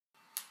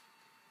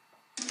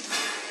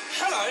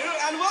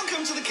and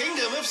welcome to the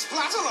kingdom of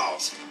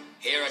Splatalot.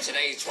 Here are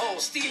today's 12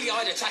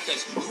 steely-eyed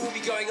attackers who will be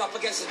going up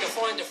against the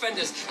defiant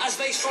defenders as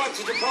they strive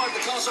to deprive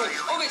the castle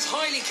of its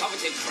highly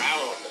coveted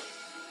crown.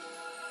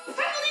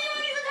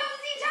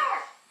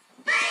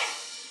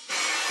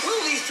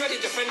 Will these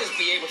dreaded defenders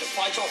be able to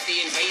fight off the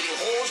invading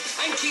horde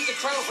and keep the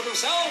crown for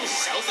themselves?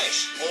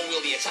 Selfish. Or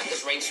will the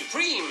attackers reign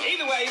supreme?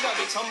 Either way,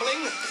 they'll be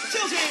tumbling,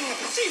 tilting,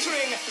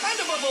 teetering, and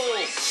above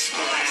all,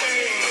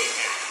 splatting.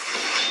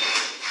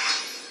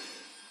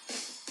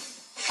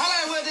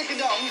 Hello, we're Dick and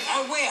Dom.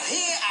 And we're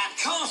here at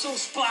Castle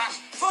Splat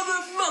for the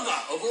mother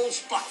of all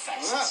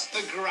Splatfests.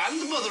 The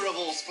grandmother of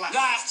all splats.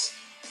 That...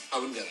 I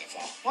wouldn't go that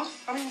far. What?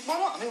 I mean, why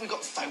not? I mean, we've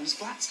got foam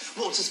splats,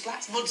 water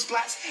splats, mud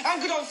splats,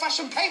 and good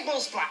old-fashioned paintball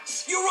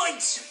splats. You're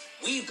right.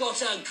 We've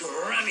got a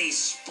granny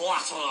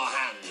splat on our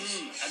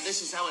hands. And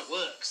this is how it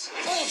works.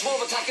 All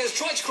 12 attackers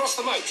try to cross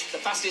the moat. The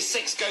fastest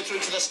 6 go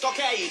through to the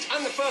Stockade.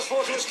 And the first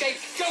 4 to escape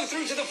go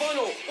through to the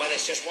final, where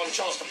there's just one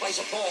chance to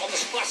place a paw on the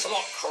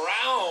Splatalot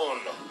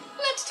crown.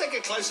 Let's take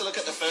a closer look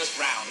at the first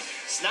round,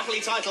 snappily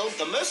titled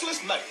The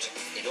Merciless Moat.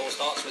 It all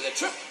starts with a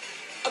trip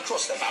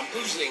across the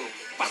bamboozling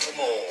battle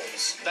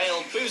balls.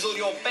 They'll boozle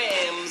your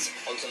bams.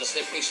 Onto the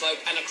slippery slope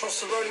and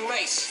across the rolling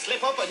mace.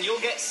 Slip up and you'll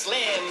get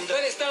slammed.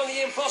 Then it's down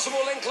the impossible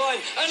incline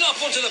and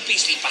up onto the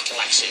beastly battle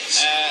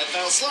axes.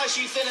 They'll slice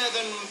you thinner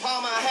than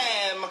Parma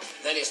ham.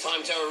 Then it's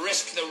time to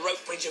risk the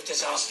rope bridge of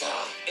disaster.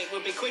 It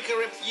would be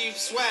quicker if you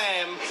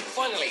swam.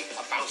 Finally,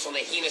 a bounce on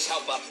the heinous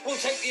helper will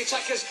take the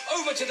attackers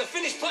over to the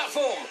finished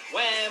platform.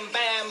 Wham,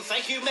 bam,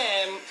 thank you,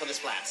 ma'am, for the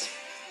splats.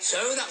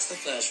 So that's the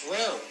first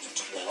round.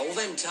 12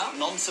 enter.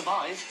 None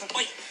survive.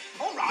 Wait.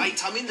 All right,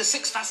 I mean the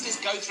 6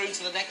 fastest go through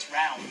to the next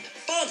round.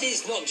 But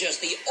it's not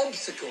just the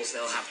obstacles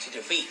they'll have to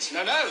defeat.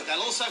 No,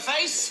 they'll also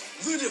face...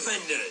 the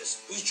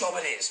defenders, whose job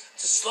it is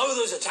to slow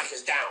those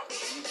attackers down.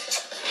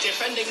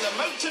 Defending the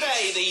moat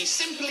today, the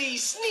simply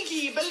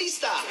sneaky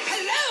Ballista.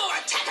 Hello,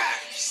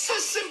 attackers!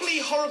 The simply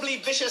horribly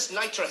vicious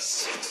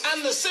Nitrous.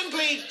 And the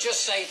simply...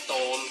 just say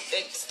Thorn.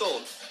 It's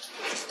Thorn.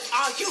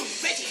 Are you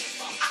ready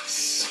for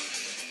us?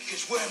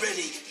 Because we're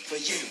ready for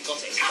you.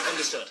 Got it.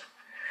 Understood.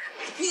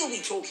 We'll be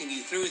talking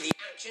you through the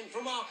action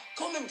from our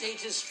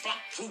commentator's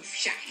Splat-Proof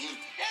Shack.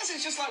 Yes,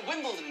 it's just like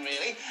Wimbledon,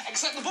 really,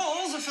 except the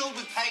balls are filled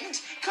with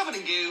paint, covered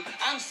in goo,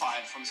 and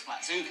fired from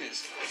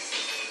Splat-Zookers.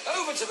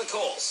 Over to the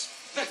course.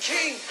 The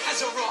king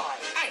has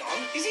arrived. Hang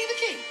on, is he the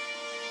king?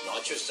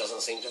 Nitrous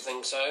doesn't seem to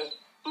think so.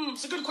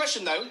 It's a good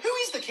question, though. Who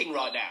is the king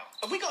right now?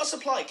 Have we got a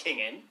supply king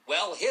in?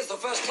 Well, here's the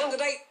first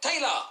candidate,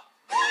 Taylor.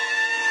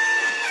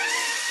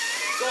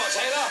 Go on,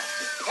 Taylor.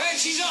 And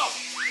she's up.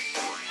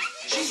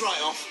 She's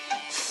right off.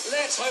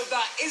 Let's hope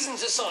that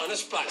isn't a sign of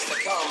splats to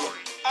come.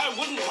 I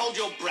wouldn't hold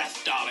your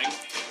breath, darling.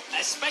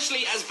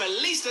 Especially as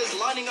Ballista's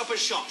lining up a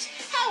shot.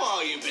 How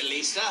are you,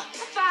 Ballista?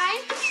 I'm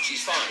fine.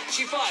 She's fine.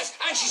 She fires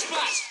and she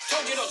splats.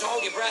 Told you not to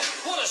hold your breath.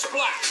 What a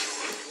splat.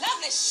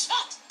 Lovely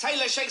shot.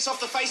 Taylor shakes off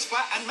the face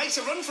splat and makes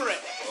a run for it.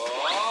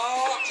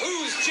 Oh,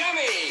 who's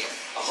jammy?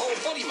 A whole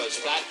body mode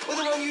splat with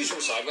an unusual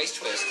sideways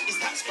twist. Is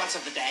that splat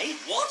of the day?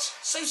 What?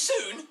 So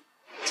soon?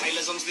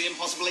 Taylor's onto the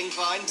impossible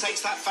incline,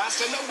 takes that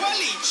fast and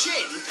welly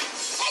chin.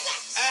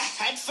 A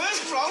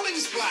head-first rolling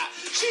splat.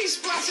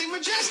 She's splatting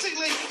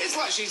majestically. It's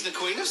like she's the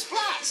queen of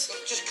splats.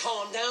 Just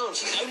calm down.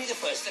 She's only the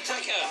first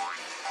attacker.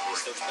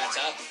 This looks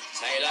better.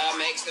 Taylor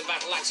makes the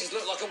battle axes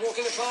look like a walk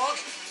in the park.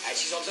 And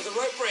she's onto the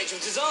rope bridge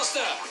of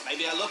disaster.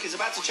 Maybe her luck is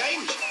about to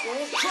change.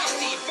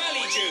 Crusty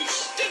belly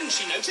juice. Didn't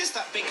she notice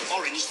that big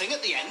orange thing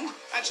at the end?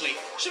 Actually,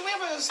 should we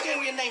have a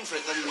scarier name for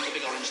it than the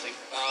big orange thing?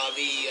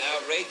 The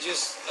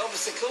outrageous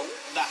obstacle?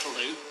 That'll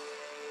do.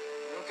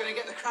 You're not going to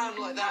get the crown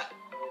like that.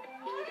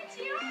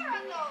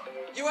 Tiara, though.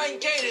 You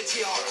ain't getting a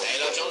tiara.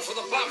 Taylor jumps for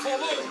the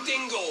platform. Oh,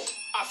 dingle.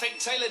 I think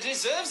Taylor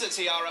deserves a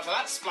tiara for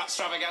that splat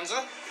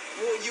extravaganza.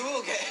 What you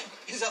will get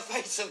is a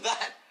face of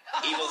that.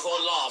 Evil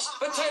thought last,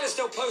 but Taylor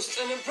still posts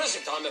an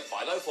impressive time of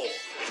 5:04.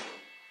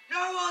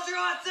 No other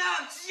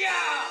attempts,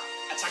 yeah!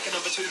 Attacker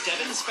number 2,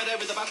 Devin, sped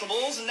over the battle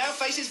balls and now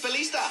faces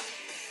Ballista.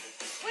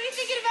 What are you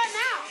thinking about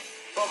now?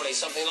 Probably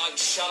something like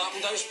shut up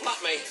and don't splat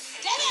me.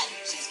 Devin,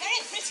 she's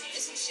very pretty,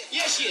 isn't she?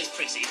 Yeah, she is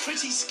pretty.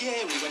 Pretty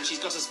scary when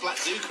she's got a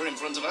Splat-Zooker in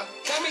front of her.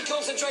 Can we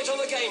concentrate on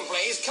the game,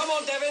 please? Come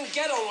on, Devin,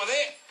 get on with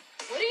it.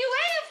 What are you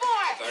waiting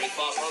for? Very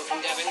fast run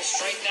from Devin,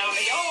 straight down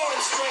the... oh,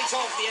 and straight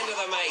off the end of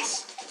the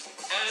mace.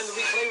 And the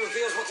replay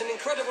reveals what an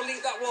incredible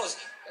leap that was.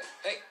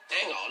 Hey,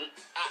 hang on.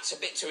 That's a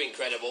bit too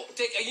incredible.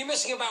 Dick, are you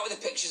messing about with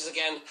the pictures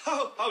again?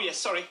 Oh, yes,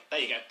 sorry. There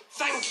you go.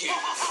 Thank you.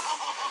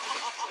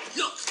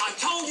 Look, I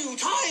told you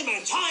time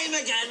and time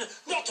again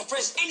not to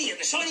press any of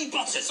the shiny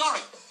buttons. Sorry,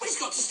 but it's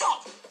got to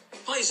stop.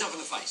 Pie yourself in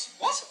the face.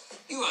 What?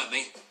 You heard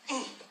me.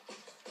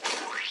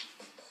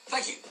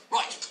 Thank you.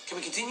 Right, can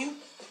we continue?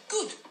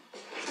 Good.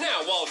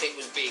 Now, while Dick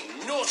was being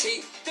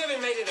naughty,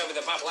 Devin made it over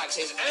the battle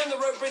axes and the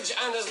rope bridge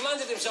and has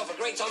landed himself a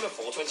great time of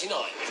 4:29.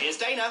 Here's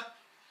Dana.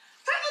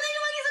 Purple Dana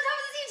Monkey's on top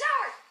of the steam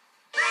tower.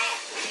 Bang!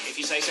 If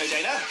you say so,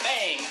 Dana.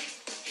 Bang.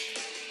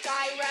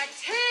 Direct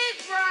hit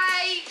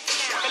right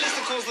now.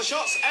 Ballista calls the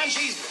shots, and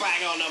she's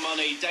bang on her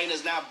money.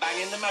 Dana's now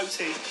banging the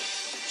moty.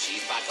 She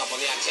She's back up on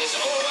the axes.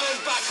 Oh,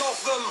 and back off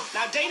them.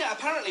 Now, Dana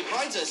apparently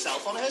prides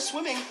herself on her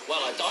swimming.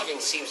 Well, her diving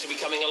seems to be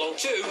coming along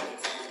too.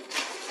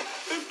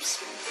 Oops.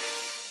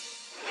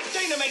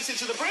 Dana makes it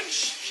to the bridge.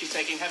 She's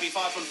taking heavy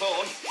fire from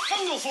Thorn.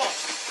 Fungal flop.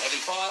 Heavy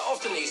fire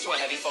often leads to a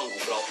heavy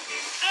fungal flop.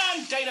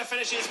 And Dana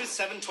finishes with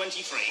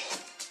 723.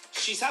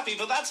 She's happy,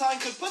 but that time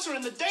could put her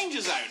in the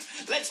danger zone.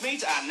 Let's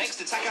meet our next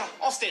attacker,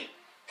 Austin.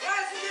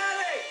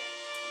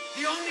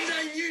 The only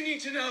name you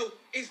need to know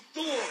is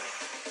Thor.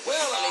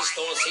 Well, at least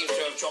Thor seems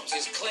to have dropped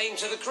his claim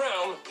to the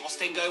crown.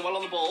 Austin going well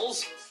on the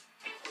balls,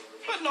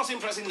 but not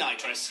impressing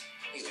Nitrous.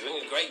 He's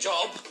doing a great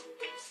job.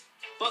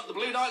 But the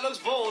Blue Knight looks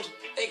bored.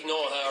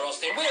 Ignore her,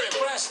 Austin. We're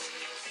impressed.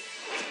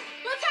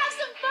 Let's have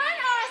some fun,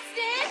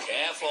 Austin!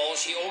 Careful,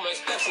 she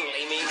almost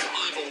definitely means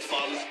evil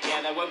fun.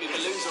 Yeah, there won't be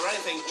balloons or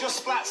anything,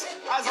 just splats,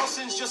 as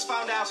Austin's just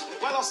found out.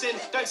 Well, Austin,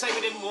 don't say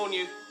we didn't warn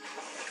you.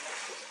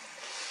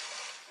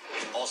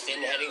 Austin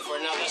heading for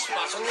another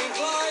splat on the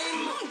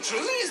incline.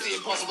 Truly is the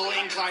impossible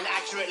incline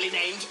accurately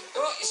named.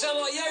 Oh, you sound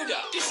like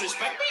Yoda.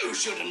 Disrespect me, you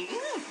shouldn't.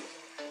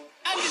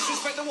 And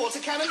disrespect the water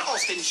cannon,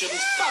 Austin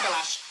shouldn't.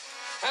 Babalash.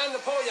 And the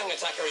poor young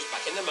attacker is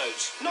back in the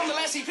moat.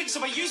 Nonetheless, he picks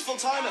up a useful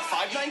time of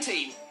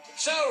 5:19.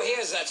 So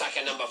here's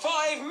attacker number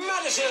 5,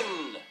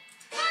 Madison.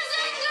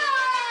 Bazinga!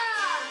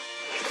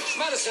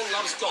 Madison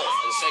loves golf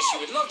and says she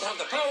would love to have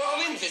the power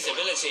of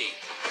invisibility.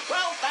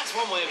 Well, that's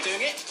one way of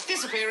doing it.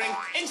 Disappearing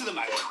into the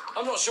moat.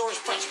 I'm not sure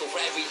it's practical for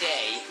every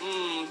day.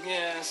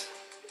 Yes.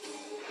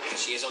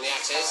 She is on the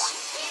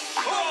axis.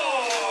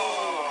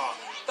 Oh!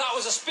 That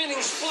was a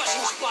spinning,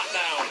 splashing splat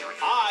down.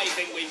 I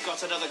think we've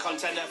got another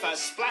contender for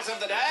Splat of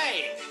the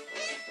Day.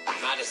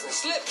 Madison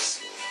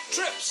slips,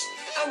 trips,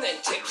 and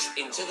then tips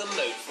into the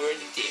moat for a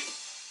dip.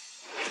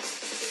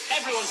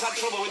 Everyone's had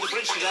trouble with the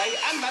bridge today,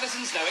 and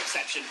Madison's no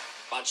exception.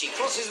 But she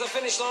crosses the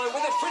finish line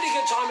with a pretty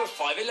good time of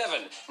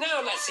 5:11.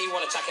 Now let's see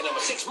what attacker number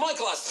 6,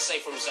 Michael, has to say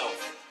for himself.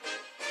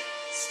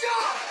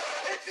 Stop!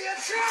 It'd be a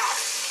trap!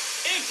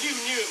 If you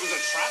knew it was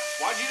a trap,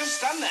 why'd you just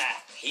stand there?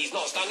 He's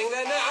not standing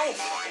there now.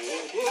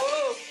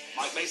 Whoa.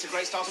 Mike makes a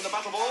great start on the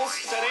battle balls.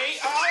 Steady.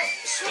 Oh!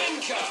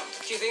 Sminker!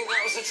 Do you think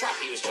that was the trap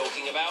he was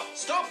talking about?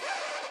 Stop!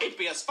 It'd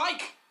be a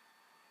spike.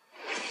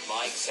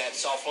 Mike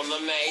sets off on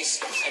the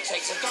mace and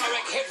takes a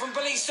direct hit from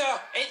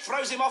Ballista. It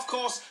throws him off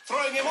course,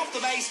 throwing him off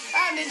the mace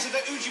and into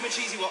the Uji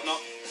Machizi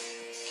whatnot.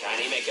 Can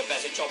he make a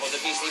better job of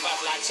the beastly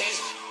battle axes?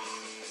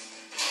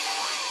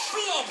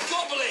 Blob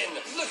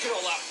Goblin! Look at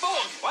all that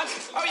fog! What?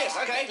 Oh, yes,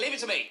 okay, leave it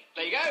to me.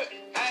 There you go.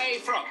 Hey,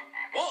 frog.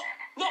 What?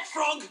 Not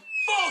frog!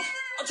 Fog!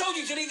 I told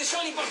you to leave the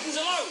shiny buttons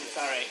alone!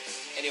 Sorry.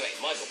 Anyway,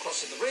 Michael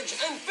crosses the bridge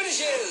and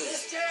finishes!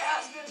 This day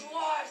has been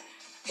won.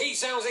 He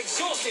sounds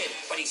exhausted,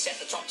 but he set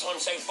the top time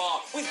so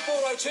far with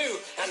 4:02,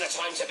 and the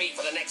time to beat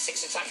for the next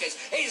 6 attackers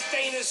is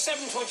Dana's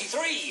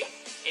 7:23.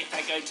 If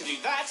they're going to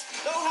do that,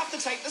 they'll have to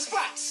take the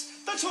splats,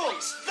 the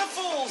taunts, the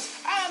falls,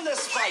 and the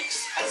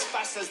spikes as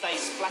fast as they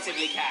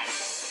splattively can.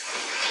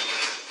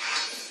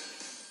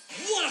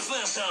 What a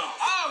first half!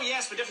 Oh,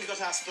 yes, we definitely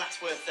got our splats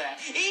worth there.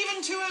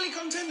 Even 2 early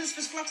contenders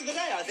for Splat of the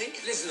Day, I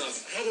think. Listen,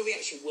 how do we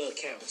actually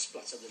work out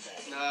Splat of the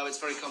Day? No, it's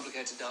very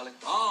complicated, darling.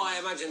 Oh, I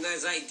imagine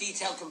there's a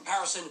detailed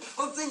comparison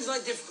of things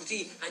like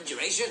difficulty and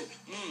duration.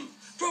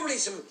 Probably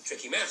some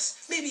tricky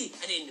maths. Maybe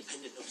an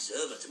independent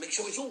observer to make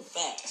sure it's all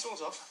fair.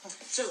 Sort of.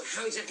 So,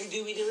 how exactly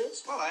do we do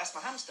it? Well, I asked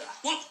my hamster.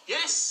 What?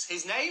 Yes,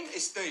 his name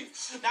is Steve.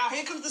 Now,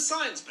 here comes the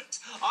science bit.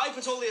 I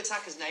put all the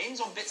attackers'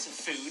 names on bits of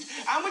food,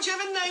 and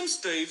whichever name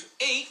Steve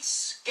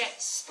eats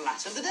gets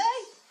Splat of the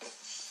Day.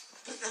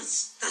 But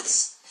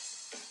that's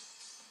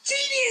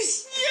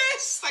genius!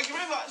 Yes, thank you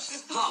very much.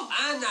 Oh,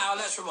 and now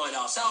let's remind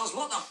ourselves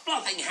what the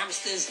fluffing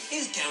hamsters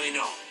is going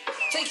on.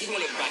 Taking a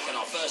look back at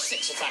our first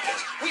 6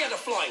 attackers, we had a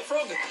flying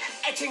frog,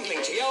 a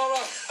tingling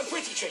tiara, a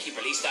pretty tricky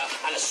ballista,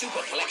 and a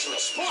super collection of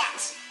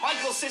splats.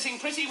 Michael's sitting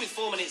pretty with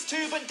 4 minutes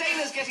too, but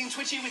Dana's getting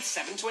twitchy with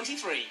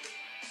 7:23.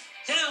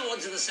 Now on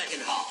to the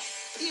second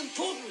half. The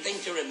important thing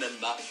to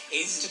remember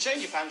is To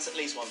change your pants at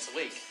least once a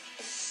week.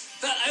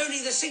 that only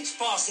the 6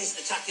 fastest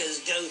attackers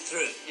go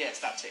through. Yes,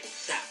 that too.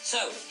 Now,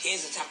 so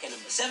here's attacker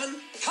number 7,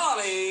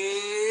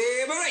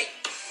 Carley Marie.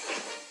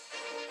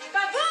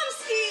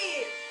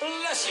 Baboomski!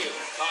 Bless you.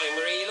 Carley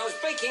Marie loves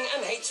baking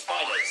and hates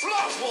spiders.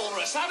 Blast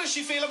Walrus, how does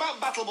she feel about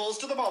battle balls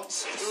to the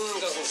bonce?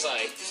 Doesn't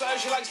say. So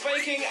she likes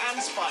baking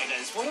and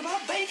spiders. What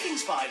about baking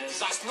spiders?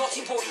 That's not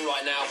important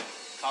right now.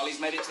 Carly's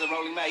made it to the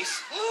rolling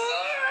mace.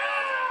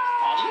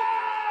 Pardon?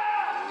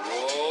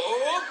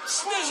 Oh,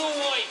 snizzle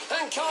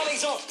wipe! And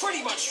Carley's off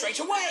pretty much straight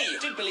away.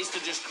 Did Ballista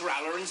just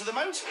growl her into the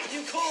moat?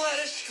 You call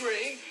that a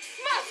string?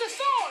 Master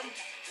Thorn!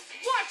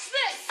 Watch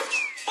this!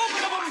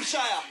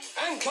 Boom-a-boom-shire!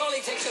 And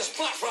Carley takes a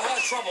splat for her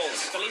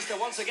troubles. Ballista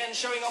once again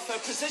showing off her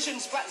precision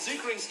splat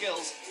zookering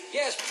skills.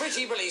 Yes,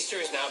 pretty Ballista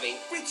is now being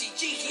pretty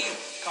cheeky.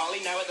 Carly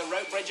now at the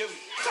rope bridge of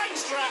tank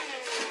strap.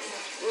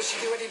 Will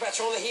she do any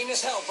better on the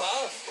heinous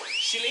helper?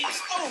 She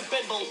leaps. Oh,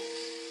 Bimble.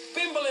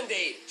 Bimble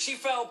indeed. She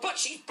fell, but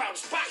she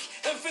bounced back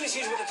and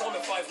finishes with a time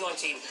of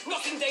 5:19,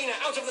 knocking Dana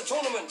out of the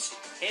tournament.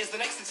 Here's the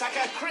next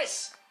attacker,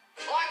 Chris.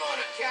 I'm on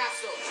a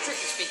castle.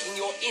 Strictly speaking,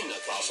 you're in a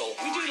castle.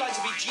 We do like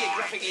to be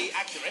geographically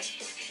accurate.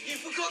 You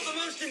forgot the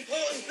most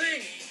important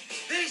thing.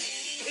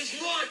 This is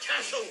my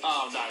castle.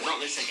 Oh, no, not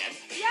this again.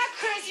 Yeah,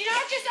 Chris, you're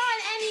not just on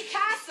any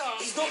castle.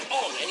 He's not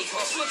on any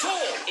castle at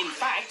all. In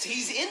fact,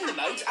 he's in the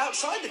moat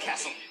outside the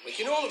castle. We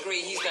can all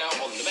agree he's now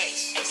on the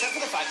base. Except for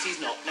the fact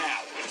he's not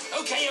now.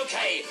 Okay.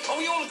 Are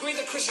we all agreed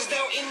that Chris is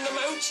now in the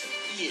moat?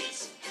 He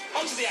is.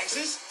 Onto the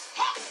axes.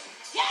 Ha!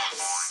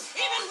 Yes!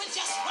 Even with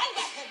just one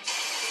weapon.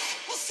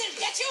 We'll still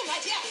get you, my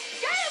dear.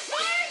 Get him,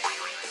 Clark!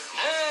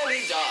 And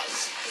he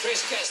does.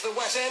 Chris gets the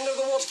wet end of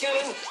the water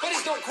cannon, but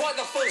it's not quite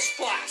the full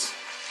splat.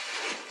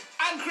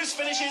 And Chris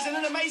finishes in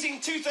an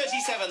amazing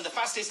 2:37, the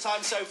fastest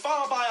time so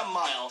far by a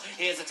mile.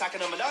 Here's attacker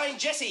number 9,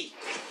 Jesse.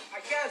 I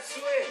can't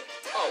swim.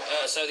 Oh,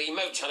 so the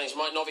moat challenge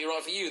might not be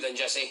right for you then,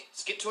 Jesse.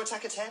 Skip to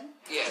attacker 10.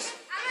 Yes.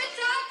 I'm a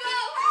taco!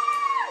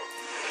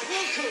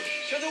 Welcome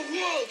to the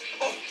world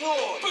of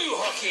Thor. Boo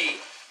hockey!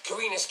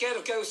 Carina's scared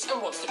of ghosts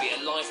and wants to be a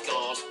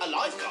lifeguard. A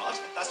lifeguard?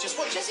 That's just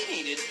what Jesse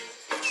needed.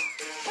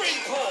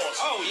 Bridport!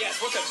 Oh, yes,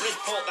 what a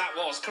Bridport that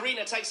was.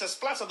 Carina takes a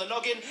splat on the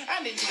noggin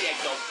and into the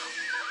eggnog.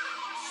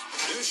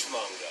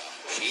 Douchemonger.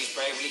 She's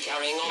bravely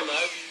carrying on,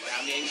 though.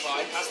 Down the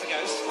incline, past the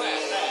ghost. Where?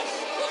 There.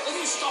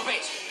 Will you stop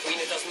it?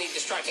 Carina doesn't need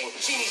distracting.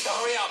 She needs to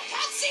hurry up.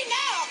 Can't see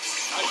now.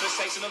 Chris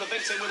takes another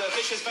victim with her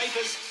vicious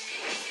vapors.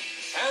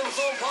 And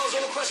Thorn piles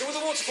on the pressure with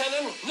the water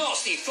cannon.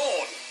 Nasty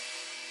Thorn.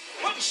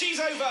 But she's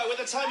over with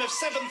a time of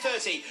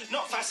 7:30.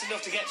 Not fast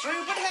enough to get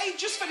through, but hey,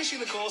 just finishing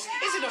the course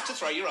is enough to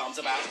throw your arms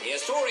about.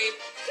 Here's Tori.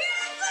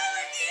 Can't play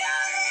with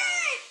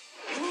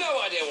the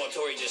No idea what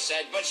Tori just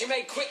said, but she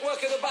made quick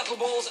work of the battle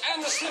balls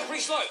and the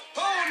slippery slope.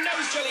 Oh,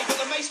 nose jelly, but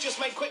the mace just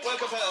made quick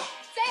work of her.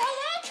 Say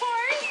hello,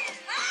 Tori!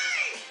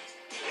 Hi!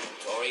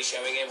 Tori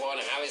showing everyone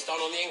how it's done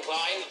on the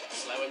incline.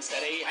 Slow and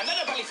steady, and then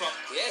a belly flop.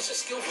 Yes, a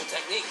skillful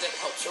technique that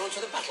helps her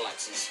onto the battle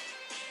axes.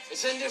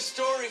 It's end of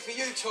story for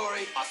you,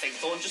 Tori. I think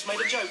Thorn just made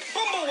a joke.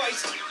 Bumble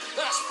waste!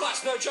 That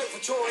splat's no joke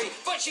for Tori,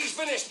 but she's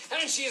finished,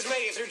 and she has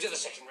made it through to the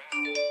second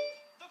round.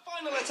 The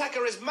final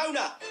attacker is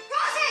Mona.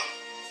 Cross it!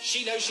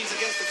 She knows she's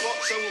against the clock,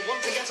 so will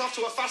want to get off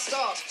to a fast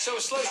start. So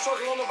a slow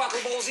struggle on the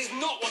battle balls is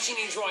not what she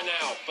needs right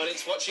now. But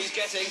it's what she's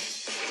getting.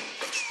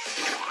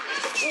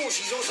 Oh,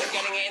 she's also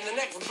getting it in the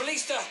neck from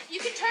Ballista.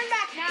 You can turn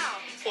back now.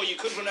 Or you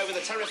could run over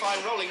the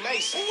terrifying rolling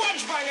mace.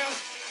 Wedge banger!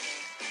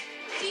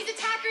 These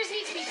attackers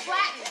need to be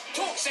flattened.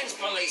 Talk sense,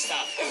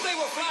 Ballista. If they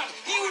were flat,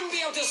 you wouldn't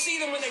be able to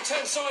see them when they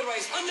turn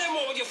sideways. And then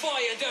what would you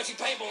fire your dirty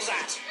paintballs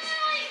at?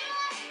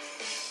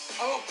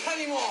 I want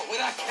plenty more where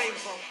that came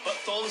from. But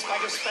Thorn's bag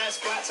of spare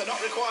splats are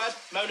not required.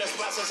 Mona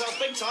splats herself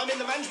big time in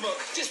the men's book.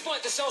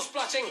 Despite the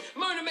self-splatting,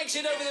 Mona makes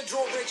it over the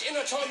drawbridge in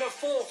a time of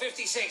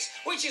 4:56,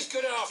 which is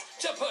good enough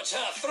to put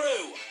her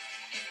through.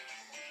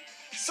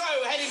 So,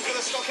 heading for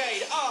the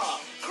Stockade are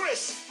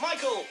Chris,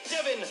 Michael,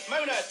 Devin,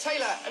 Mona,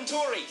 Taylor, and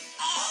Tori.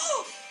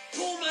 Oh!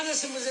 Poor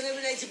Madison was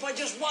eliminated by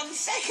just 1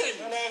 second.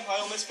 I know, I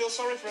almost feel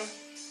sorry for him.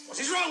 What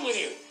is wrong with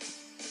you?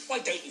 Why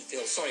don't you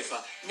feel sorry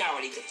for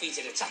narrowly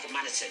defeated attacker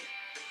Madison?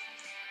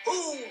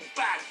 Ooh,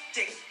 bad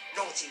dick,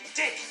 naughty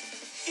dick.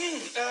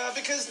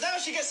 Because now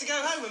she gets to go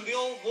home and be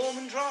all warm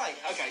and dry.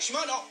 Okay, she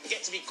might not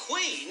get to be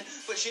queen,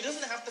 but she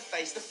doesn't have to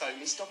face the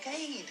phony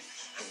Stockade.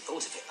 I hadn't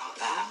thought of it like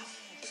that.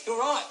 You're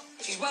right.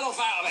 She's well off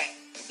out of it.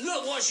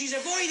 Look what she's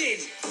avoided.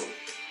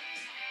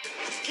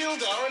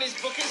 Gildar and his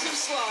buckets of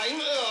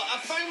slime, a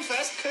foam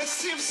fest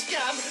courtesy of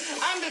Skabb,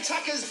 and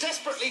attackers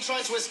desperately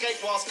trying to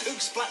escape whilst Kook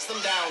splats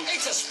them down.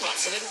 It's a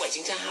splatcident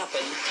waiting to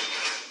happen.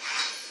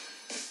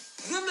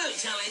 The Moat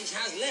Challenge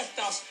has left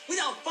us with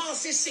our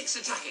fastest 6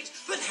 attackers.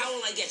 But how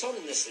will they get on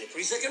in the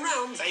slippery second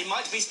round? They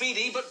might be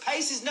speedy, but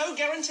pace is no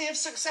guarantee of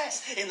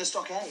success in the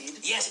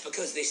Stockade. Yes,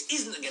 because this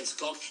isn't against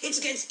the clock, it's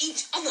against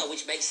each other,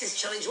 which makes this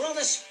challenge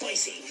rather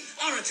spicy.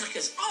 Our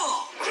attackers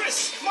are...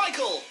 Chris,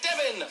 Michael,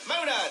 Devin,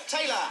 Mona,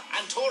 Taylor,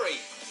 and Tori.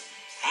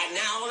 And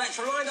now let's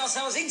remind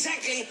ourselves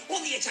exactly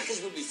what the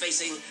attackers will be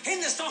facing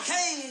in the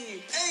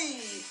Stockade.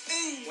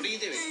 What are you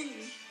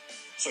doing?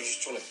 So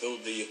just trying to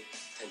build the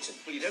tension.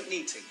 Well, you don't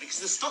need to, because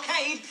the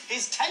Stockade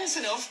is tense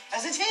enough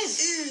as it is.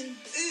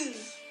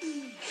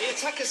 The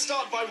attackers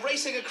start by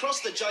racing across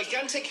the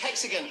gigantic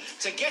hexagon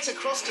to get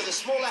across to the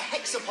smaller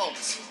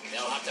hexapods.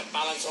 They'll have to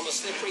balance on the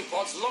slippery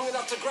pods long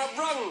enough to grab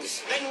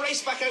rungs. Then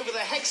race back over the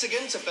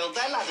hexagon to build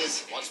their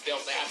ladders. Once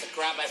built, they have to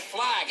grab a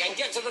flag and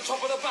get to the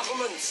top of the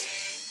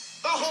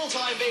battlements. The whole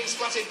time being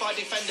splatted by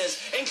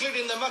defenders,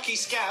 including the mucky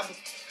Skabb,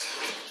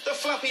 the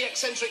flappy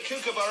eccentric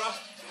Kookaburra,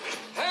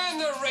 And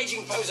the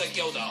raging poser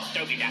Gildar.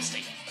 don't be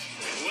nasty.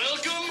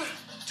 Welcome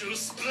to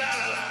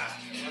Splatalot.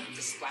 Welcome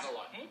to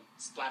Splatalot.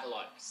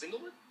 Splatalot. Single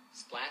word?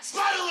 Splat?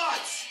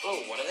 Splatalot!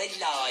 Oh, what are they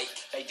like?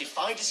 They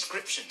defy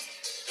description.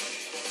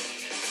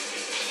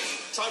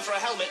 Time for a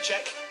helmet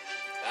check.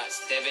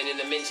 That's Devin in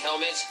the mint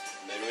helmet,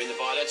 Mona in the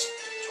violet,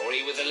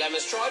 Tori with the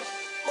lemon stripe,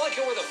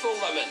 Michael with a full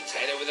lemon,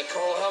 Taylor with the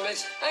coral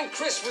helmet, and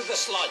Chris with the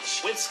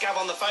sludge. With Skabb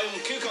on the phone,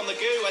 Kook on the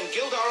goo, and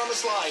Gildar on the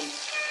slime.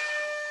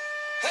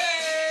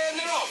 Hey, and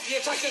they're off. The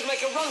attackers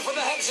make a run for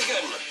the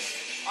hexagon.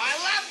 I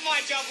love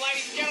my job,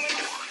 ladies and gentlemen.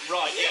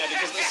 Right, yeah,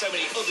 because there's so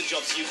many other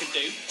jobs you can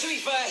do. To be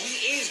fair,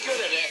 he is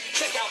good at it.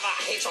 Check out that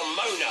hit on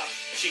Mona.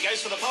 She goes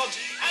for the pod,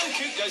 and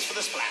Kook goes for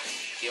the splat.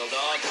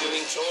 Gildar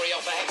doing Tori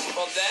off the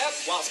hexapod there.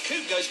 Whilst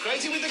Kook goes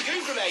crazy with the goo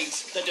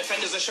grenades. The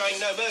defenders are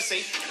showing no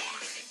mercy.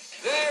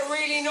 They're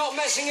really not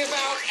messing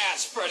about at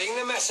spreading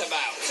the mess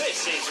about.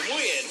 This is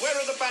weird. Where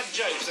are the bad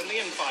jokes and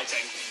the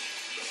infighting?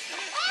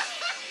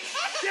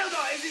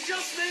 Gildar, is it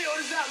just me, or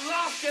does that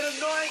laugh get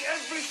annoying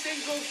every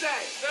single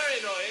day?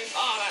 Very annoying.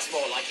 Ah, that's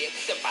more like it.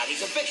 The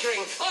baddies are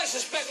bickering. I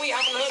suspect we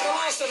haven't heard the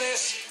last of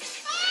this.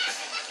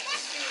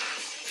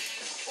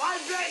 I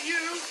bet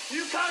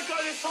you can't go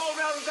this whole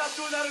round without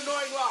doing that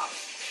annoying laugh.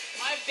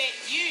 I bet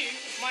you,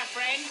 my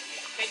friend,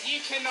 that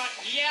you cannot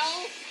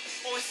yell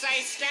or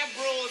say Skabb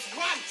rules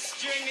once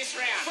during this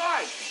round.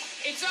 Fine.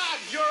 It's on.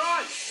 You're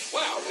on.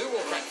 Well, who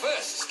will crack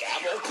first,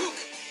 Skabb or Kook?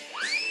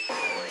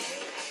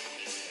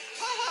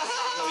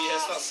 Oh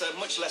yes, that's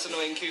much less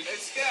annoying, Kook. Hey,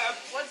 Skabb,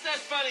 what's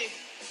that funny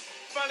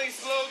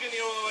slogan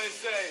you always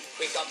say?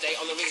 Quick update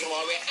on the reason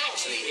why we're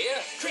actually here.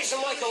 Chris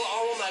and Michael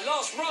are on their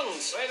last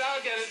rungs. Wait,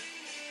 I'll get it.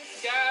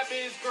 Skabb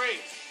is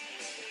great.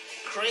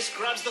 Chris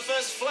grabs the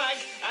first flag,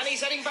 and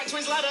he's heading back to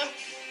his ladder.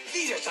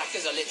 These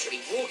attackers are literally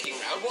walking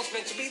round what's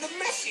meant to be the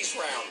messiest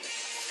round.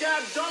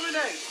 Skabb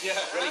dominates. Yeah,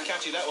 really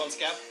catchy that one,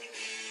 Skabb.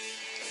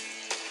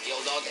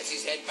 Gildar gets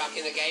his head back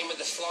in the game with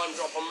the slime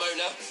drop on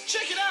Mona.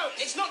 Check it out!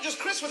 It's not just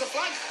Chris with a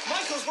flag.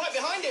 Michael's right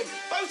behind him.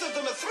 Both of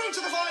them are through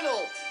to the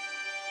final.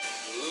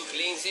 Kook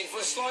leans in for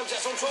a slime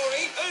test on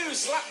Tori. Ooh,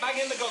 slap bang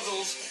in the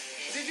goggles.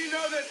 Did you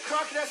know that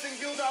Croc and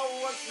Gildar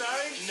were once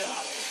married? No.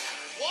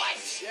 What?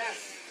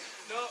 Yes.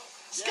 No.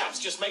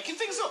 Skabb's just making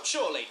things up,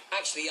 surely.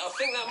 Actually, I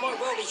think that might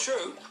well be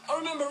true. I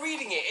remember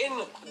reading it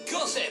in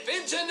Gossip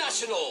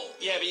International.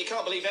 Yeah, but you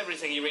can't believe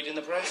everything you read in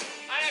the press.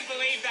 I don't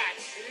believe that.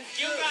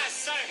 Gildar's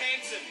so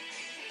handsome.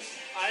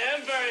 I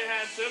am very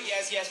handsome.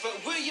 Yes, but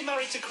were you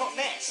married to Croc?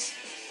 I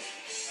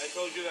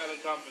told you that in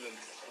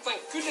confidence.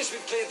 Thank goodness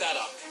we've cleared that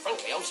up.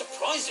 Frankly, I'm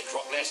surprised at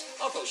Croc. I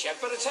thought she had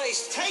better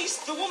taste.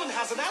 Taste? The woman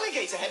has an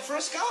alligator head for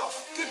a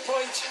scarf. Good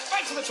point.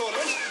 Back to the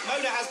tournament.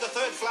 Mona has the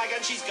third flag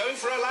and she's going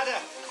for a ladder.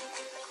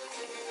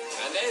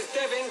 And there's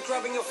Devin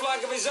grabbing a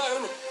flag of his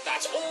own.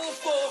 That's all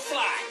 4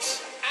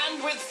 flags.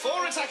 And with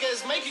 4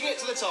 attackers making it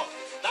to the top,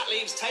 that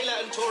leaves Taylor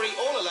and Tori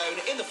all alone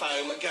in the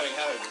foam going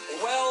home.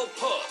 Well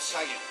put.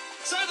 Thank you.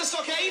 So the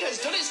Stockade has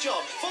done its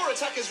job. 4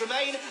 attackers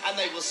remain, and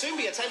they will soon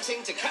be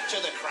attempting to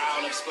capture the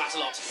crown of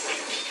Splatalot.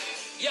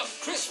 Yep,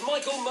 Chris,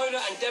 Michael,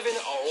 Mona and Devin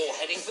are all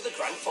heading for the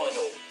grand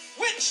final.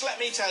 Which, let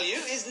me tell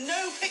you, is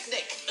no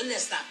picnic.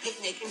 Unless that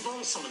picnic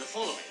involves some of the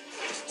following.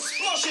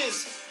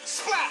 Sploshes,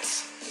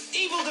 splats,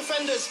 evil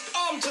defenders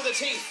armed to the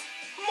teeth,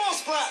 more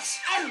splats,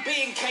 and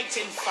being caked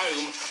in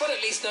foam. But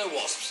at least no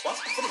wasps. What?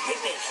 For the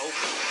picnic. Oh.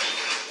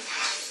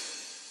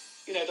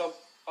 You know, Dom,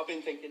 I've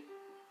been thinking.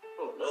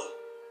 Oh, no.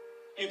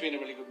 You've been a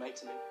really good mate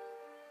to me.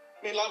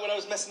 I mean, like when I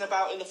was messing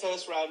about in the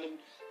first round and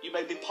you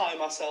made me pie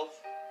myself.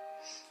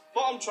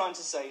 What I'm trying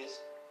to say is,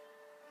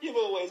 you've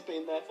always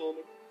been there for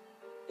me.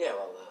 Yeah,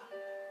 well,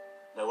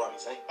 no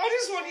worries, eh? I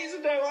just want you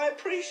to know I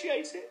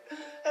appreciate it,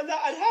 and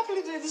that I'd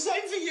happily do the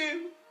same for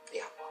you.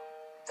 Yeah, well,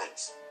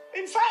 thanks.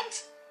 In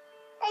fact,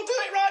 I'll do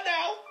it right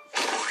now.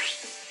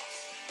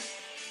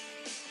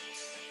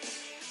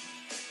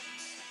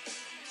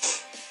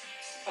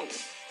 Thank you.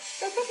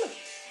 No problem.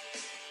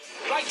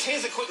 Right,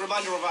 here's a quick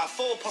reminder of our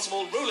 4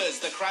 possible rulers.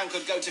 The crown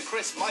could go to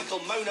Chris,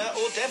 Michael, Mona,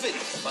 or Devin.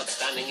 But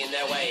standing in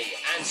their way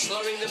and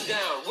slowing them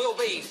down will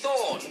be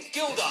Thorn,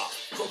 Gildar,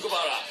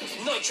 Kookaburra,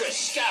 Nitrous,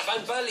 Skabb,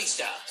 and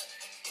Ballista.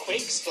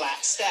 Quick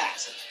splat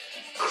stat.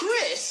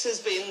 Chris has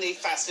been the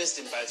fastest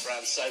in both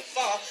rounds so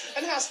far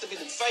and has to be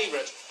the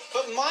favourite.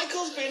 But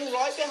Michael's been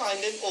right behind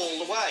him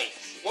all the way.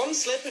 One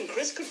slip and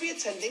Chris could be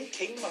attending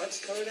King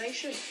Mike's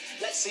coronation.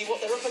 Let's see what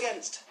they're up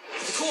against.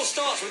 The course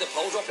starts with a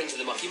pole drop into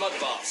the mucky mud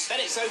baths. Then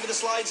it's over the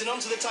slides and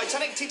onto the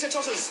Titanic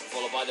teeter-totters.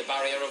 Followed by the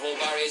barrier of all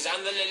barriers and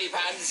the lily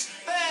pads.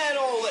 Then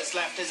all that's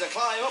left is a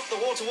climb up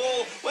the water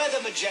wall where the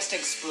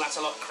majestic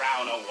Splatalot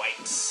crown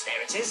awaits.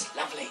 There it is.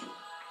 Lovely.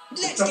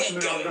 Let's get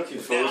going. Now,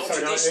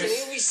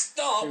 traditionally, we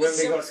start with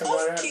some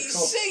off-key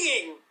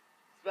singing.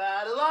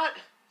 Splatalot,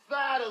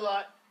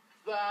 Splatalot,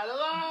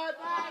 Splatalot,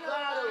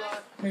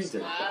 Splatalot. Who's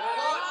it?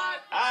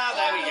 Ah,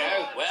 there we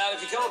go. Well,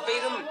 if you can't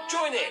beat them,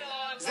 join in.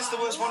 Is this the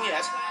worst one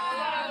yet?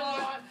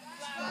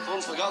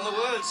 Everyone's forgotten the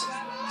words.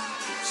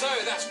 So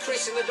that's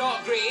Chris in the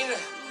dark green,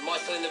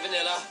 Michael in the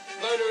vanilla,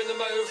 Mona in the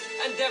mauve,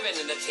 and Devin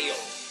in the teal.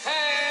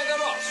 Hey,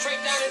 they're off,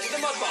 straight down into the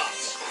mud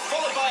baths.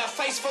 Followed by a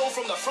faceful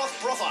from the froth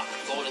brother.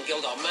 Thorn and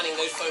Gildar manning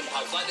those foam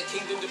pipes like the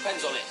kingdom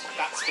depends on it.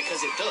 That's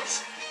because it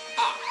does.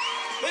 Ah,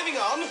 Moving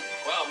on.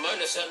 well,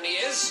 Mona certainly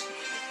is.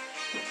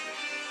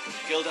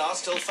 Gildar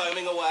still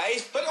foaming away,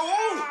 but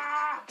oh!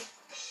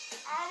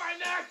 Oh, my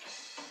neck!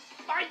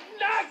 My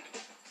neck!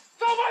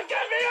 Someone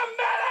give me a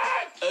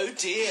medic! Oh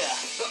dear.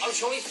 But I'm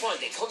sure he'll find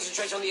it.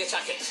 Concentrate on the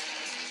attackers.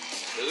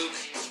 Kook,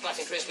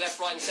 splatting Chris left,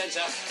 right and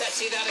centre. Let's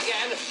see that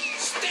again.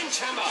 Stench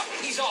hammer.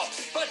 He's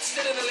off, but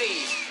still in the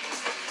lead.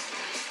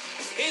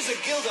 Here's a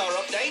Gildar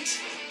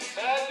update.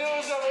 Bad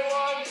news,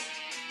 everyone!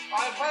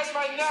 I hurt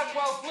my neck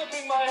while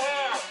flipping my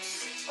hair.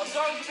 I'm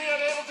going to be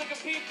unable to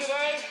compete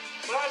today,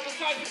 but I've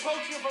decided to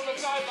coach you from the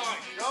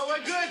sideline. No,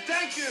 we're good,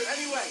 thank you.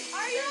 Anyway.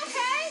 Are you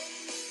okay?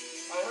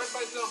 I hurt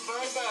myself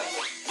very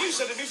badly. You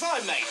said it'd be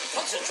fine, mate.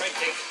 Concentrate,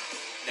 Dick.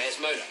 There's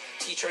Mona,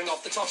 teetering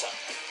off the totter.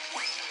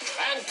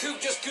 And Kook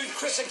just gooed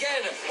Chris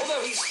again,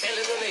 although he's still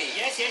in the lead.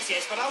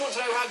 Yes, but I want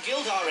to know how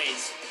Gildar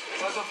is.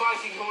 As a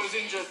Viking who was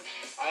injured,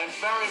 I am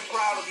very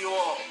proud of you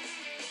all.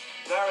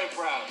 Very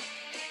proud.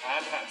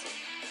 And handsome.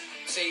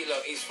 See,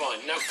 look, he's fine.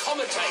 Now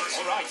commentate.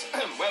 All right,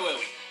 where were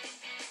we?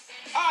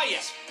 Ah,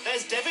 yes.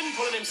 There's Devin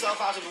pulling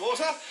himself out of the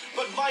water,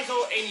 but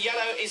Michael in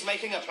yellow is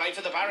making a play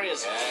for the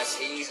barriers. Yes,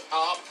 he's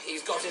up.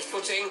 He's got his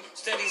footing,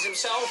 steadies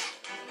himself,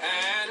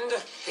 and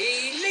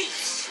he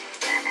leaps.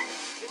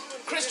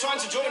 Chris trying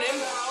to join him.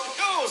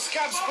 Oh,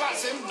 Skabb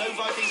splats him. No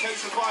Viking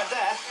coach required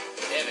there.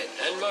 Devin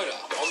and Mona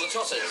on the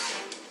totters.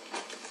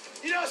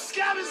 You know,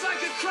 Skabb is like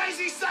a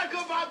crazy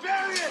psycho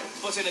barbarian.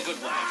 But in a good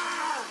way.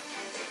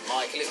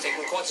 Michael is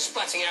taking quite a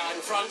splatting out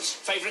in front.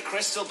 Favourite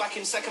Chris still back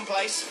in second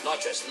place.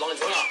 Nitrous lines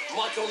one up.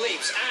 Michael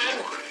leaps and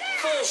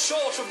falls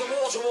short of the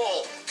water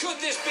wall. Could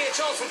this be a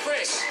chance for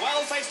Chris?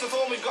 Well, thanks to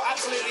form, we've got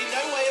absolutely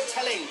no way of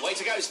telling. Way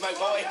to go, Smoke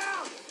Boy.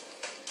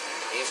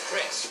 Here's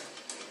Chris,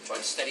 trying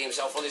to steady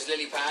himself on his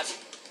lily pad.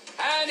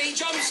 And he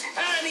jumps,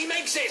 and he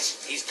makes it.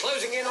 He's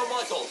closing in on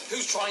Michael,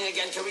 who's trying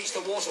again to reach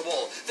the water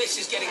wall. This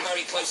is getting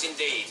very close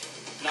indeed.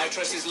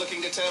 Nitrous is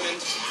looking determined.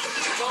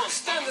 You can't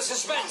stand the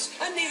suspense,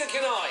 and neither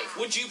can I.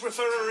 Would you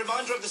prefer a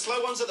reminder of the slow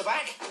ones at the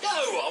back? No,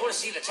 I want to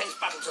see the tense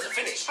battle to the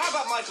finish. How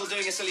about Michael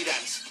doing a silly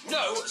dance?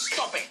 No,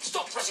 stop it.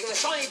 Stop pressing the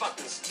shiny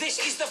buttons.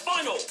 This is the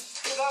final.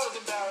 Well, that was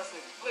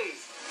embarrassing.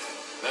 Please.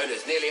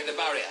 Mona's nearly at the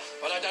barrier,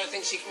 but I don't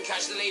think she can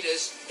catch the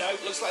leaders. No,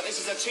 looks like this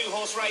is a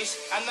two-horse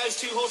race, and those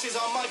two horses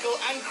are Michael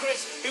and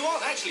Chris, who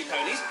aren't actually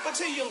ponies, but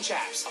two young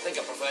chaps. I think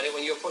I preferred it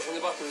when you were pushing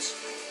the buttons.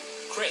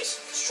 Chris,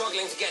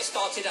 struggling to get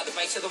started at the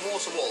base of the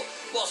water wall,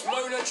 whilst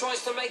Mona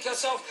tries to make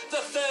herself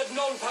the third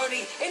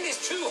non-pony in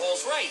this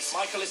two-horse race.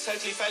 Michael is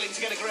totally failing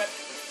to get a grip.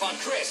 But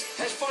Chris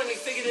has finally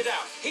figured it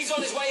out. He's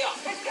on his way up.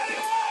 It's getting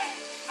away!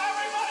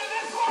 Everybody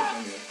this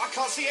one! I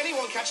can't see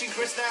anyone catching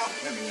Chris now.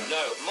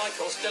 No,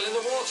 Michael's still in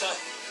the water.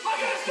 Look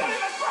at his getting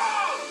the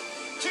crown!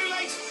 Too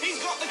late, he's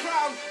got the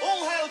crown.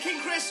 All hail King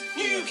Chris,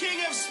 new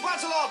king of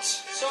Splatalot.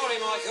 Sorry,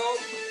 Michael.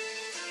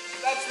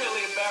 That's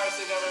really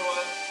embarrassing,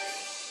 everyone.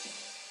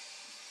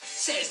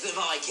 Says the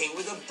Viking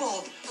with a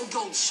bob and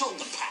gold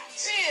shoulder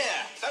pads.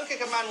 Yeah, don't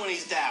kick a man when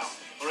he's down.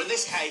 Or in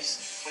this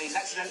case, when he's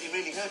accidentally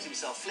really hurt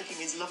himself flicking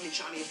his lovely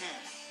shiny hair.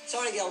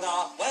 Sorry,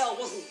 Gildar. Well,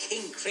 wasn't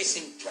King Chris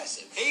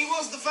impressive? He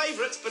was the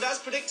favourite, but as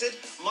predicted,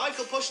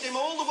 Michael pushed him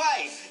all the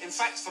way. In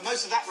fact, for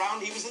most of that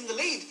round, he was in the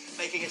lead,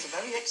 making it a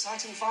very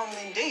exciting final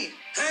indeed.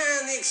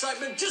 And the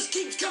excitement just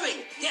keeps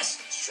coming. Yes,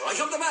 strike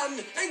up the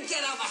band and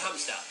get out the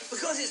hamster,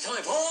 because it's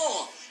time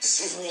for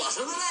Splat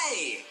of the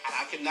Day. And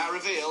I can now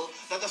reveal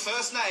that the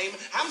first name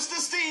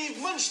Hamster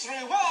Steve munched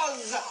through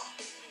was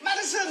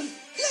Madison.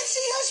 Let's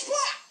see her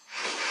splat.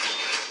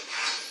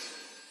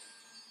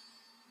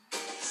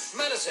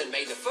 Madison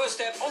made the first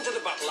step onto the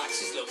battle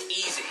axes look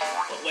easy.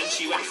 But when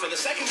she went for the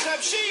second step,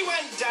 she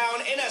went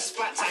down in a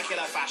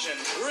spectacular fashion.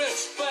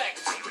 Respect.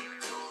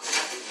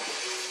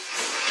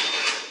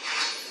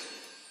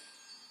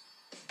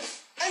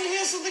 And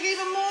here's something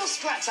even more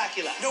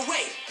spectacular. No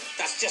way.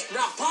 That's just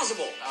not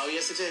possible. Oh,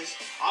 yes, it is.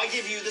 I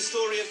give you the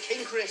story of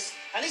King Chris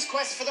and his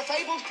quest for the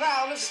fabled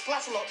crown of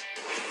Splatalot.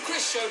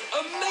 Chris showed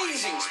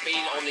amazing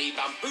speed on the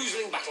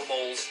bamboozling battle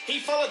balls. He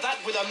followed that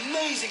with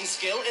amazing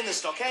skill in the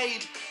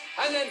Stockade.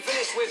 And then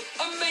finished with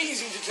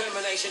amazing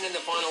determination in the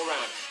final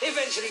round,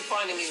 eventually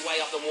finding his way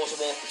up the water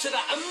wall to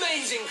that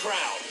amazing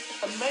crown.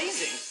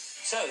 Amazing.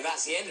 So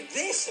that's the end of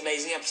this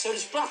amazing episode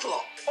of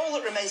Splatalot. All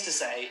that remains to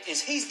say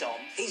is he's Dom,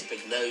 He's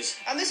Big Nose.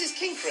 and this is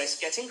King Chris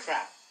getting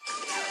crown.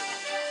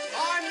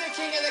 I'm the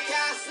king of the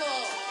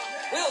castle.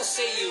 We'll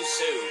see you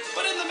soon.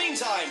 But in the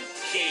meantime,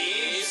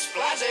 keep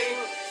splatting.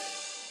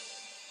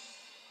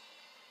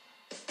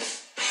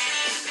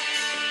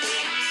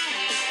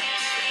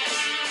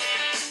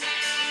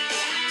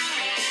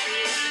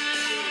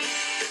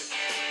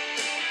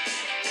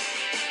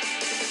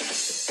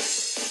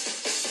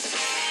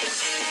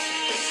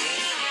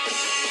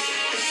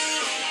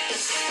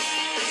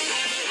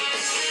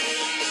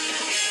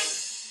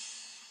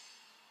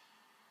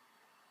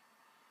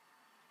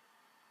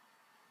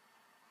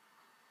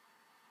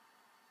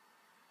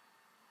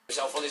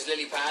 Himself on his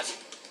lily pad.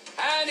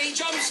 And he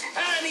jumps,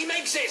 and he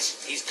makes it.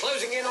 He's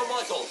closing in on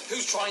Michael,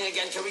 who's trying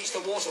again to reach the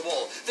water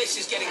wall. This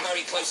is getting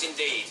very close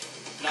indeed.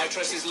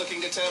 Nitrous is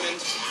looking determined.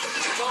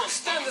 You can't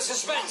stand the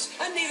suspense,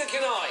 and neither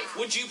can I.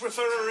 Would you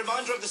prefer a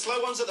reminder of the slow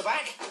ones at the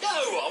back? No,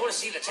 I want to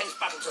see the tense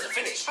battle to the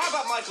finish. How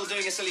about Michael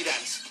doing a silly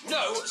dance?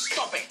 No,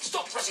 stop it.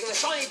 Stop pressing the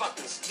shiny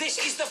buttons.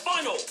 This is the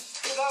final.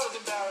 Well, that was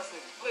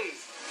embarrassing.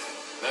 Please.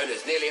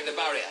 Mona's nearly at the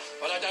barrier,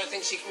 but I don't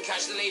think she can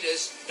catch the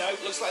leaders. No,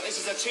 looks like this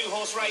is a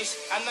two-horse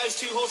race, and those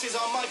two horses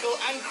are Michael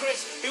and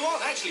Chris, who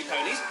aren't actually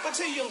ponies, but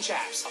two young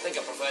chaps. I think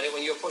I preferred it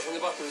when you were pushing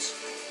the buttons.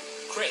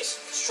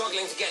 Chris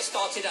struggling to get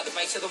started at the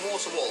base of the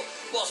water wall,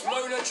 whilst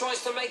Mona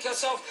tries to make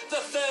herself the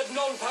third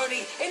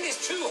non-pony in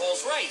this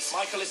two-horse race.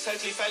 Michael is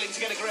totally failing to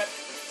get a grip.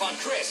 But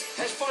Chris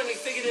has finally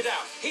figured it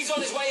out. He's on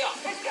his way up.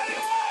 It's getting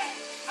away!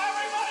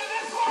 Everybody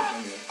this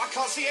one! I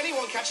can't see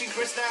anyone catching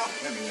Chris now.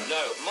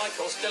 No,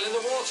 Michael's still in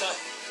the water.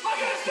 Look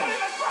at him getting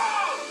the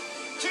crown!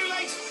 Too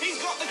late. He's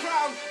got the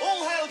crown.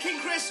 All hail King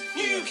Chris,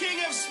 new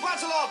king of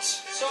Splatalot.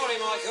 Sorry,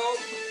 Michael.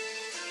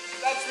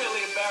 That's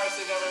really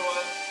embarrassing,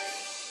 everyone.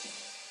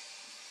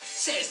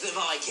 Says the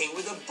Viking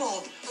with a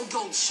bob and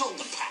gold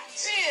shoulder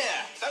pads.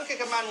 Yeah, don't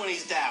kick a man when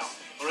he's down.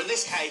 Or in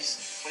this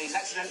case, when he's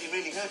accidentally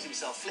really hurt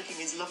himself flicking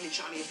his lovely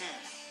shiny hair.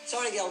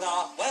 Sorry,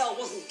 Gildar. Well,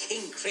 wasn't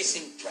King Chris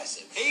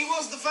impressive? He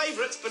was the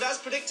favourite, but as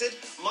predicted,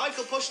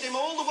 Michael pushed him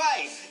all the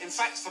way. In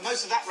fact, for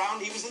most of that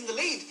round, he was in the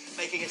lead,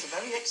 making it a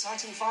very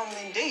exciting final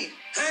indeed.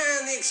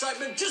 And the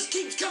excitement just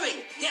keeps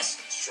coming. Yes,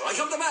 strike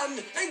up the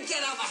band and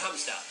get out the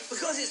hamster,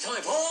 because it's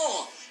time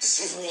for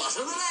Splat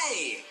of the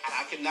Day. And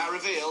I can now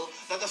reveal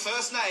that the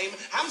first name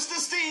Hamster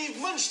Steve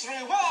munched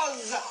through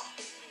was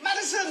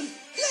Madison.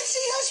 Let's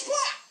see her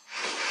splat.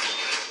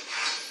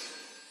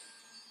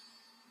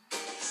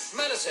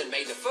 Madison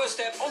made the first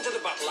step onto the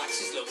battle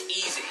axes look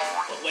easy.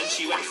 But when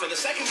she went for the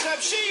second step,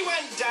 she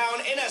went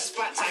down in a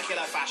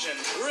spectacular fashion.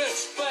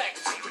 Respect.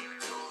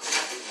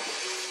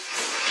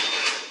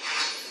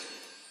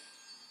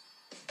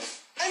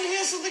 And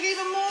here's something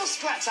even more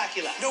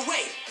spectacular. No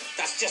way.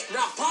 That's just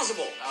not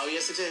possible. Oh,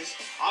 yes, it is.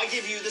 I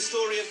give you the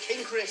story of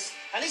King Chris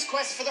and his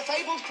quest for the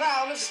fabled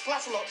crown of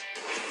Splatalot.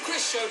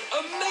 Chris showed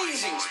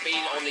amazing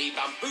speed on the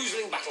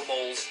bamboozling battle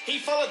balls, He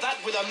followed that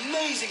with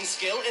amazing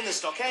skill in the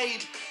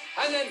Stockade.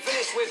 and then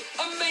finished with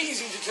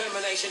amazing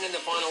determination in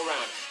the final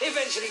round,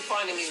 eventually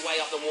finding his way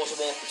up the water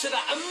wall to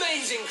that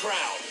amazing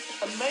crown.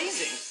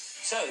 Amazing.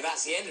 So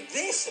that's the end of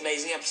this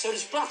amazing episode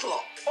of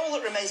Splatalot. All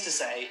that remains to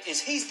say is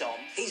he's Dom,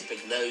 He's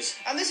Big Nose.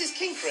 and this is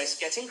King Chris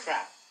getting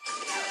crowned.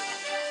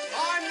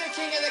 I'm the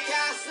king of the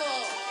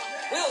castle.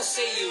 We'll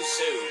see you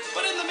soon.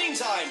 But in the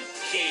meantime,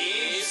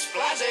 keep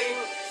splatting.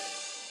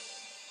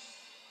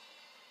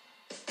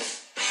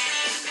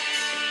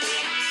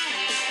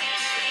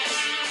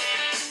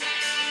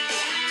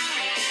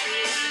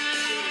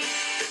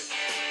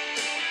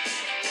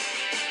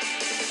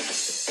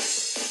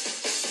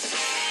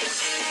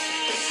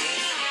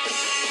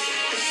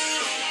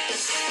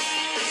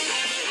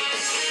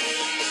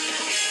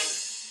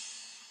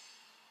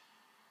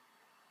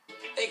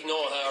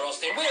 Ignore her,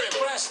 Austin. We're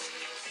impressed.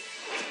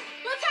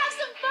 Let's have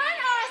some fun,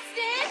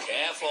 Austin!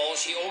 Careful,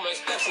 she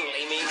almost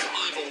definitely means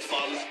evil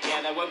fun.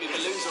 Yeah, there won't be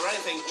balloons or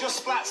anything, just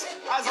splats,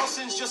 as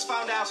Austin's just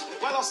found out.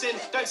 Well, Austin,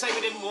 don't say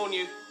we didn't warn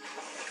you.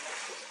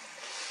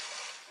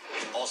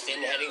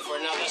 Austin heading for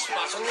another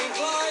splat on the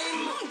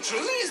incline.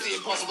 Truly is the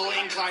impossible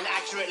incline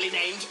accurately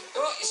named.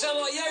 Oh, you sound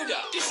like Yoda.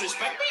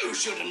 Disrespect me, you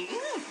shouldn't.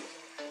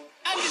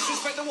 And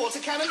disrespect the water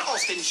cannon,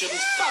 Austin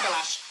shouldn't.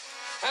 Babalash.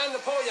 And the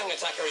poor young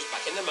attacker is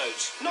back in the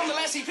moat.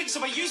 Nonetheless, he picks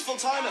up a useful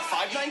time of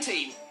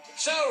 5:19.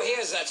 So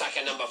here's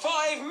attacker number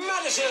 5,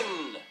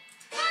 Madison.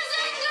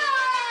 Bazinga!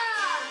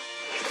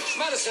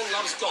 Madison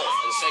loves golf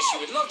and says she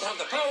would love to have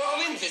the power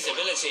of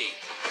invisibility.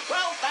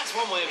 Well, that's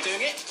one way of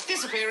doing it.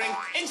 Disappearing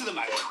into the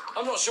moat.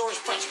 I'm not sure it's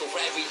practical for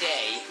every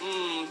day.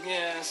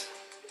 Yes.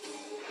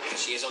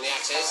 She is on the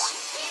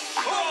axis.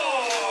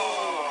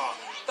 Oh!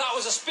 That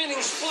was a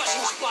spinning,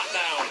 splashing splat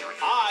down.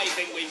 I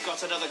think we've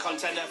got another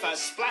contender for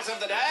Splat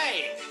of the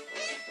Day.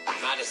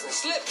 Madison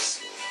slips,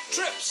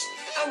 trips,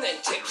 and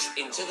then tips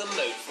into the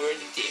moat for a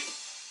dip.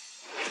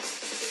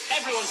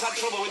 Everyone's had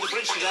trouble with the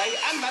bridge today,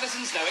 and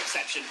Madison's no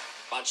exception.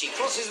 But she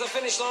crosses the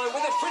finish line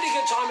with a pretty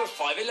good time of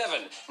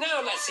 5:11.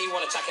 Now let's see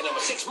what attacker number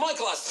 6,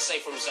 Michael, has to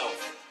say for himself.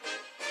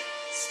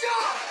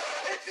 Stop!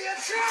 It'd be a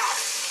trap!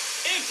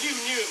 If you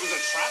knew it was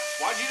a trap,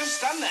 why'd you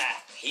just stand there?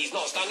 He's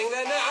not standing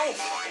there now.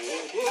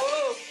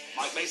 Whoa.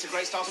 Mike makes a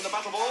great start on the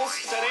battle balls.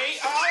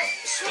 Steady. Oh!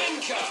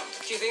 Swinker!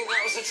 Do you think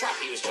that was the trap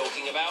he was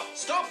talking about?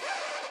 Stop!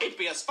 It'd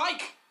be a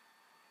spike.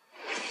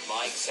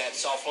 Mike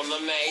sets off on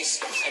the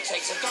mace and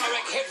takes a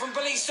direct hit from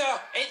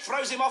Ballista. It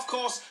throws him off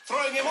course,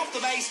 throwing him off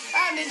the mace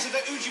and into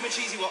the Uji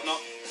Machizi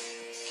whatnot.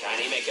 Can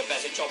he make a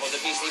better job of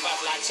the beastly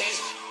battle axes?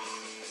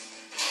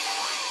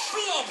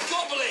 Blob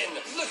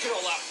Goblin! Look at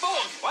all that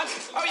fog! What?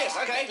 Oh, yes,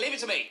 okay, leave it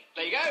to me.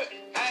 There you go.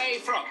 Hey,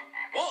 frog.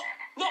 What?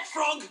 Not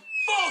frog!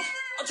 Fog!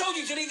 I told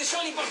you to leave the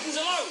shiny buttons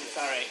alone!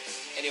 Sorry.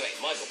 Anyway,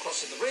 Michael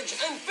crosses the bridge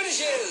and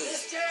finishes!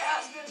 This day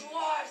has been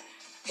won.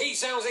 He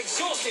sounds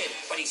exhausted,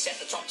 but he set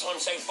the top time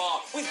so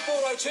far with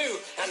 4:02,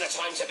 and the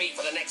time to beat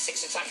for the next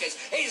 6 attackers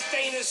is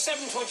Dana's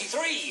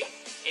 7:23.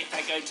 If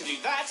they're going to do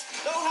that,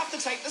 they'll have to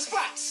take the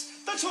splats,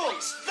 the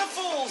taunts, the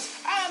falls,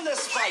 and the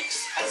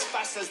spikes as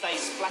fast as they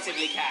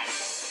splatedly can.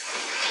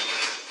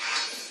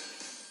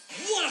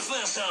 What a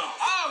first half!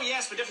 Oh,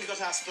 yes, we definitely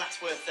got our splats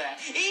worth there.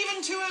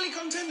 Even 2 early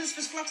contenders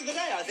for Splat of the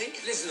Day, I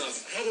think. Listen, love,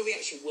 how do we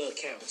actually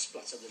work out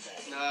Splat of the Day?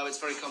 No, it's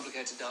very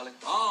complicated, darling.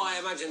 Oh, I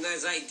imagine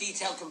there's a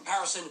detailed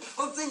comparison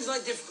of things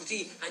like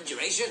difficulty and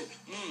duration.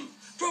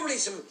 Probably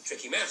some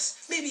tricky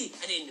maths. Maybe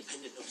an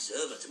independent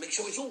observer to make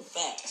sure it's all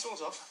fair.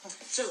 Sort of.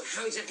 So,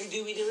 how exactly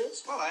do we do it?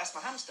 Well, I asked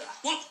my hamster.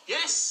 What?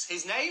 Yes,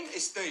 his name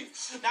is Steve.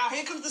 Now,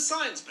 here comes the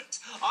science bit.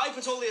 I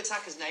put all the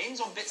attackers'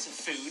 names on bits of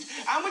food,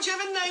 and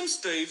whichever name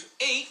Steve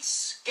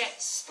eats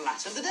gets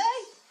Splat of the Day.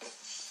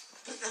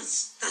 But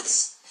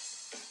that's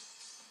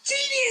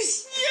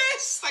genius!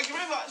 Yes, thank you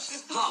very much.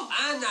 Oh,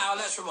 and now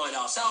let's remind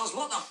ourselves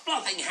what the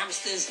fluffing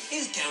hamsters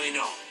is going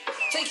on.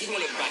 Taking a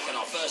look back at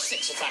our first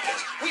 6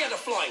 attackers, we had a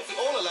flying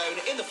All alone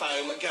in the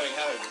foam, going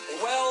home.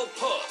 well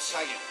put.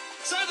 Thank you.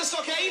 So the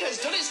Stockade has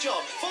done its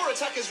job. 4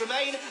 attackers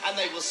remain, and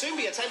they will soon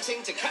be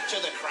attempting to capture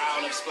the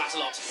crown of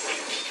Splatalot.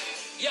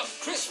 Yep,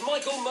 Chris,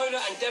 Michael,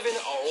 Mona and Devin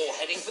are all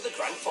heading for the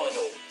grand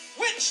final.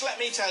 Which, let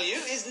me tell you,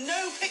 is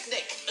no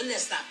picnic.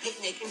 Unless that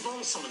picnic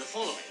involves some of the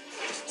following.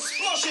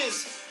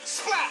 Sploshes,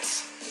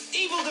 splats,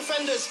 evil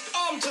defenders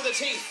armed to the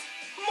teeth,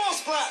 more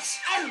splats,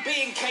 and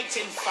being caked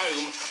in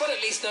foam. But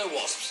at least no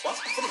wasps. What?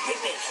 For the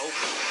picnic. Oh.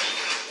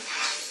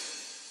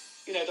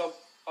 You know, Dom,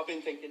 I've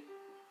been thinking,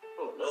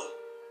 Oh, no.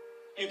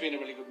 you've been a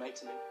really good mate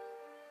to me.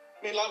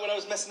 I mean, like when I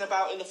was messing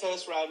about in the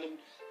first round and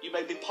you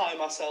made me pie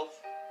myself.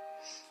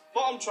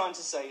 What I'm trying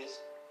to say is,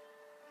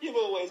 you've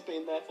always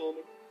been there for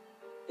me.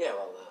 Yeah,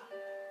 well,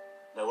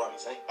 no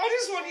worries, eh? I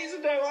just want you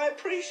to know I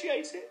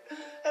appreciate it,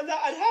 and that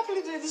I'd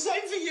happily do the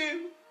same for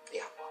you.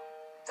 Yeah, well,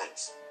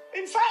 thanks.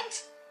 In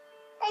fact,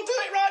 I'll do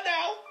it right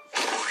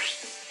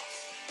now.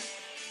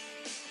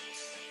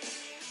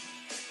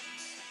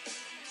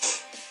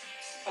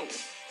 Thank you.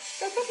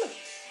 No problem.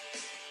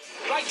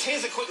 Right,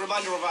 here's a quick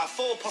reminder of our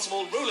 4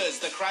 possible rulers.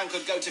 The crown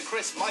could go to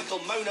Chris, Michael,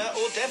 Mona,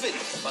 or Devin.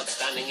 But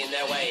standing in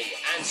their way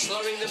and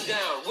slowing them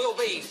down will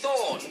be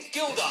Thorn,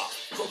 Gildar,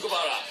 Kook,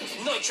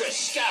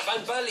 Nitrous, Skabb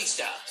and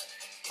Ballista.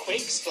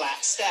 Quick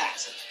splat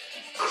stat.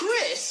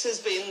 Chris has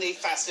been the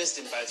fastest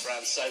in both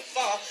rounds so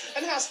far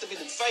and has to be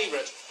the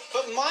favourite,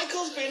 but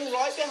Michael's been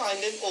right behind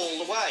him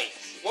all the way.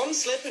 One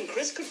slip and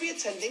Chris could be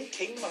attending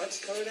King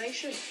Mike's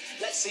coronation.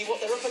 Let's see what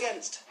they're up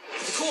against.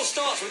 The course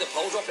starts with a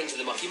pole drop into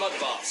the mucky mud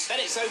baths, Then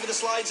it's over the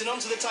slides and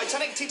onto the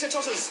Titanic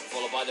teeter-totters.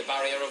 followed by the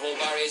barrier of all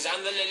barriers and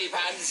the lily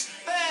pads.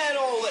 Then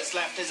all that's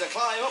left is a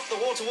climb up the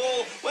water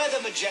wall where the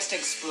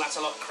majestic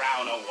Splatalot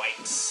crown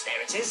awaits.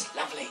 There it is.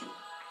 Lovely.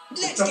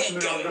 Let's That's get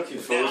what I'm going. looking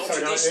for. Now,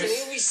 Something like traditionally,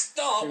 this. we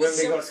start And with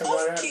then we some got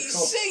somewhere out off-key the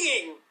top.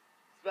 singing.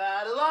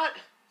 Splatalot,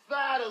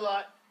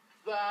 Splatalot,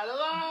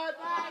 Splatalot,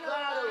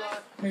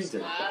 Splatalot, Who's it?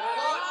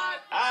 Splatalot.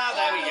 Ah,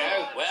 there we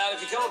go. Well,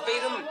 if you can't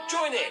beat them,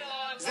 join in.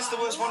 Is this the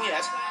worst one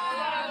yet?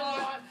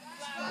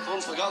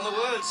 Thorn's forgotten the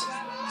words.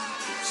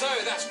 So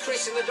that's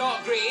Chris in the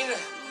dark green,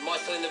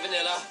 Michael in the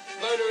vanilla,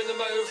 Mona in the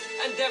mauve,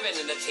 and Devin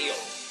in the teal.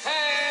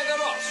 Head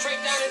them off,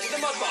 straight down into the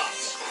mud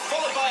baths.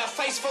 Followed by a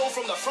faceful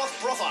from the froth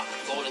brother.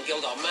 Thorn and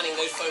Gildar manning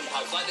those foam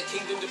pipes like the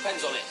kingdom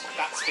depends on it.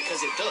 That's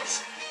because it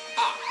does.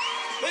 Ah,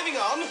 Moving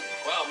on.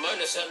 well,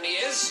 Mona certainly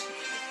is.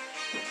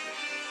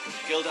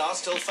 Gildar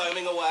still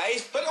foaming away,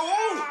 but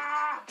oh!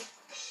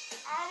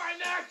 Oh, my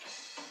neck!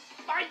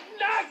 My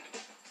neck!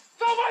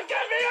 Someone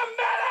give me a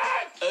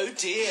medic! Oh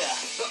dear.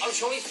 But I'm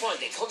sure he's fine.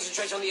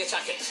 Concentrate on the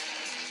attackers.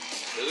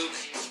 Kook,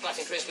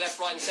 splatting Chris left,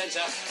 right, and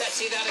centre. Let's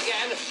see that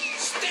again.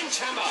 Stench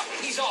hammer.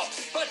 He's off,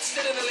 but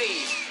still in the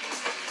lead.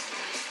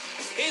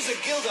 Here's a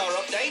Gildar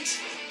update.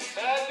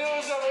 Bad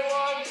news,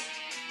 everyone.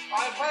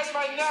 I've hurt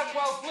my neck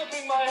while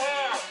flipping my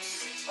hair.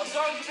 I'm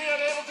going to be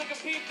unable to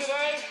compete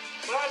today,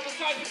 but I've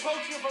decided to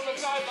coach you from the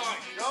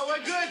sideline. No,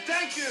 we're good,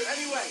 thank you.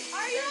 Anyway.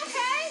 Are you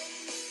okay?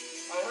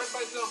 I hurt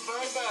myself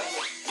very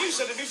badly. You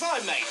said it'd be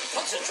fine, mate.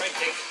 Concentrate,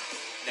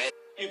 Dick.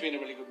 You've been a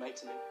really good mate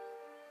to me.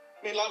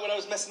 I mean, like when I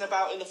was messing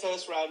about in the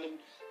first round and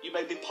you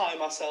made me pie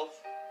myself.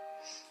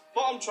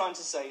 What I'm trying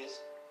to say is,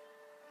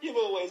 you've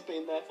always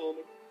been there for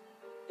me.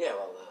 Yeah,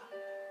 well,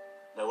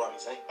 no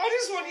worries, eh? I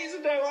just want you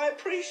to know I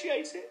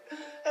appreciate it,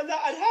 and that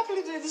I'd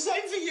happily do the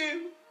same for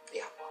you.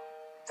 Yeah, well,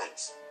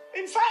 thanks.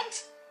 In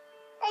fact,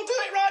 I'll do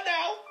it right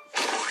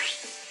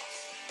now.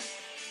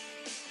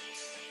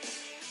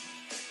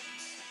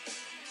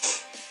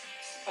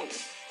 Thank you.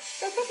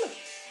 No problem.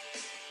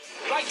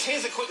 Right,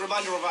 here's a quick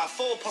reminder of our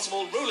 4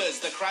 possible rulers.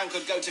 The crown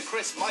could go to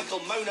Chris,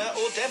 Michael, Mona,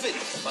 or Devin.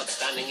 But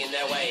standing in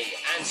their way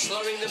and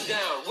slowing them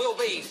down will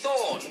be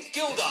Thorn,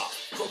 Gildar,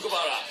 Kook,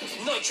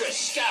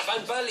 Nitrous, Skabb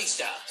and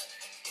Ballista.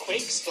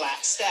 Quick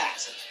splat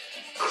stat.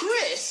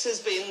 Chris has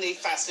been the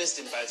fastest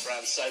in both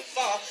rounds so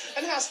far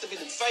and has to be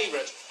the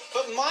favourite,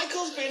 but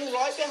Michael's been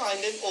right behind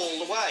him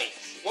all the way.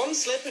 One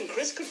slip and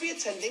Chris could be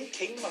attending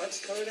King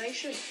Mike's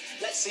coronation.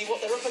 Let's see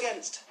what they're up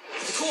against.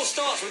 The course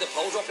starts with a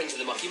pole drop into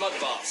the mucky mud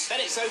baths, Then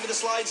it's over the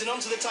slides and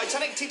onto the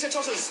Titanic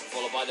teeter-totters.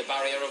 followed by the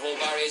barrier of all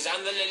barriers and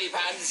the lily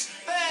pads.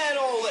 Then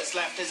all that's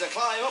left is a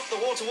climb up the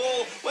water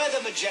wall where the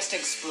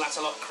majestic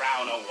Splatalot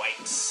crown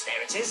awaits.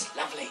 There it is.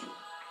 Lovely.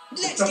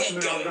 Let's That's get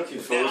what I'm going. looking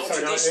for. Now,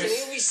 Something like traditionally,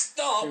 this. we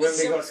start And with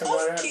then we got some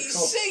somewhere out off-key the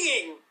top.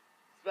 singing.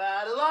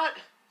 Splatalot,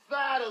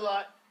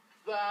 Splatalot,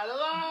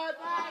 Splatalot,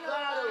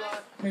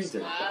 Splatalot, Who's it?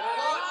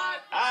 Splatalot.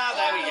 Ah,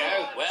 there we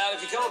go. Well,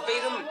 if you can't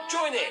beat them,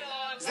 join in.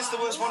 Is this the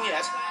worst one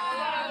yet?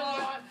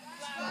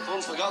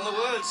 Thorn's forgotten the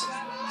words.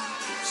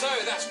 So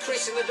that's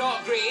Chris in the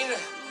dark green,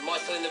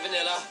 Michael in the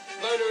vanilla,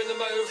 Mona in the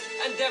mauve,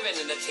 and Devin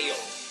in the teal.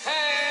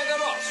 Head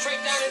them off,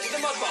 straight down into the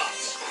mud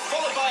baths.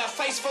 Followed by a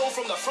faceful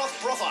from the froth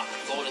brother.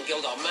 Laurie and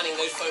Gildar manning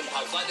those foam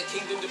pipes like the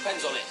kingdom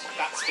depends on it.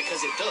 That's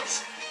because it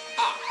does.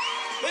 Ah,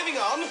 Moving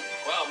on.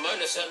 well,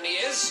 Mona certainly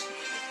is.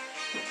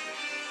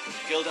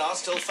 Gildar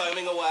still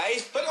foaming away,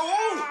 but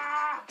oh!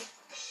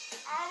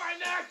 Oh, my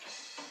neck!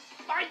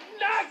 My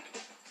neck!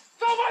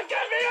 Someone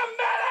give me a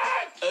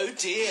minute! Oh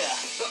dear.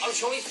 But I'm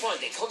sure he's fine.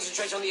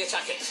 Concentrate on the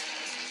attackers.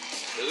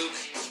 Kook,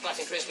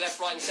 splatting Chris left,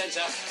 right, and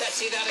centre. Let's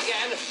see that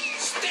again.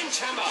 Stench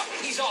hammer.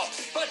 He's off,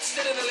 but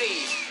still in the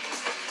lead.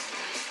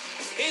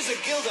 Here's a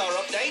Gildar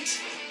update.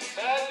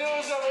 Bad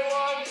news,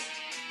 everyone!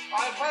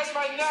 I've hurt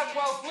my neck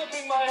while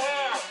flipping my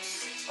hair.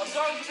 I'm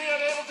going to be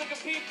unable to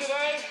compete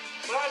today,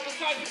 but I've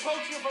decided to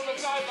coach you from the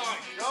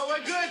sideline. No,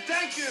 we're good,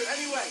 thank you.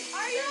 Anyway.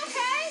 Are you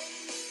okay?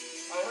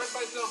 I hurt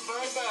myself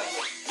very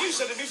badly. You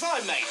said it'd be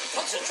fine, mate.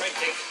 Concentrate,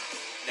 Dick.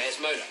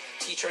 There's Mona,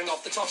 teetering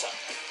off the totter.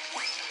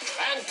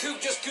 And Kook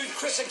just gooed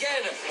Chris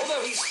again,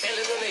 although he's still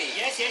in the lead.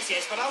 Yes,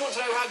 but I want to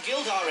know how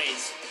Gildar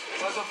is.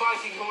 As a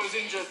Viking who was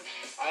injured,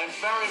 I am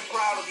very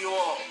proud of you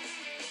all.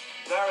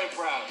 Very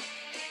proud.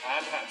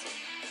 And handsome.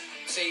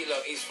 See,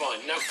 look, he's fine.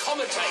 Now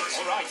commentate.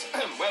 All right,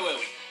 where were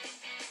we?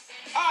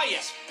 Ah,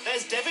 yes,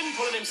 there's Devin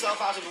pulling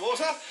himself out of the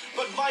water,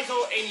 but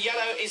Michael in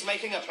yellow is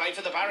making a play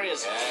for the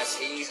barriers. Yes,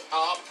 he's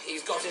up.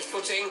 He's got his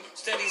footing,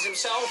 steadies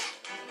himself,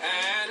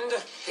 and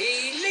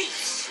he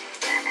leaps.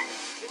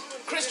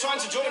 Chris trying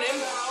to join him.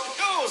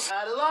 Goes!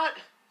 Splatalot,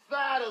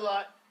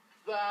 Splatalot,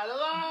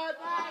 Splatalot,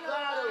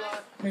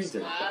 Splatalot.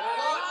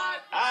 Splatalot.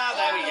 Ah,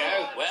 there we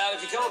go. Well,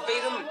 if you can't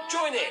beat them,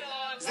 join in.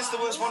 Is this the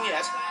worst one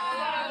yet?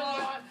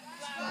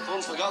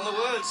 Everyone's forgotten the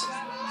words.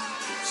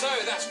 So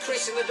that's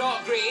Chris in the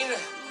dark green,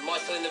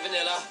 Michael in the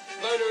vanilla,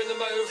 Mona in the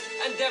mauve,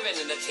 and Devin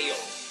in the teal.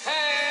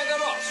 Head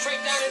them off,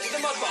 straight down into the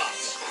mud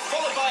baths.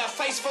 Followed by a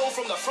faceful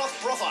from the froth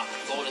brother.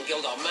 Laurie and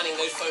Gildar manning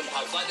those foam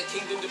pipes like the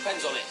kingdom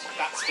depends on it.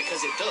 That's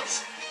because it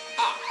does.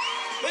 Ah,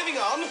 Moving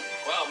on.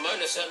 well,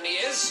 Mona certainly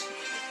is.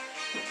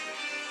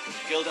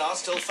 Gildar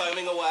still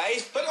foaming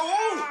away, but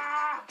oh!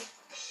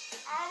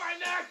 Oh, my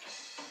neck!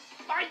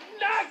 My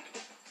neck!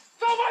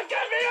 Someone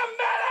give me a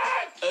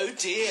minute! Oh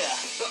dear.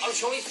 But I'm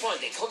sure he's fine.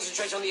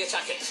 Concentrate on the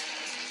attackers.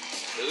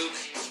 Kook,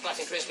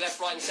 splatting Chris left,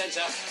 right, and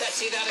centre. Let's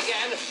see that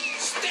again.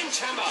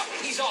 Stench hammer.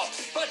 He's off,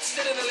 but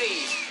still in the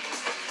lead.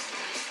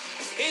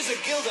 Here's a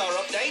Gildar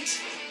update.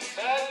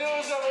 Bad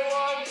news,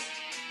 everyone!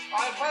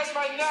 I've hurt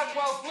my neck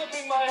while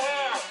flipping my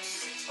hair.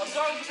 I'm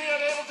going to be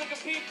unable to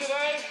compete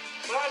today,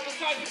 but I've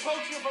decided to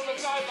coach you from the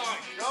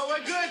sideline. No,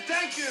 we're good,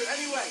 thank you.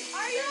 Anyway.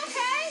 Are you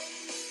okay?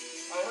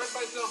 I hurt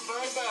myself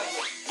very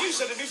badly. You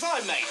said it'd be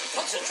fine, mate.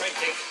 Concentrate,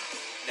 Dick.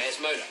 There's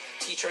Mona,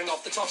 teetering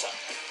off the totter.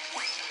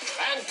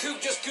 And Kook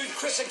just gooed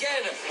Chris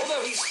again,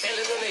 although he's still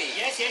in the lead.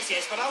 Yes,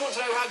 but I want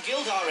to know how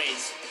Gildar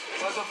is.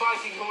 As a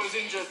Viking who was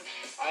injured,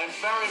 I am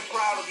very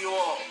proud of you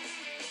all.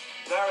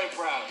 Very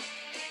proud.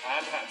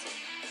 And handsome.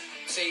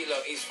 See,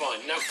 look, he's fine.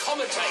 Now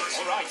commentate.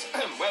 All right,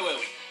 where were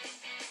we?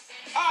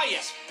 Ah,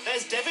 yes,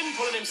 there's Devin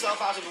pulling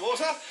himself out of the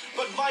water,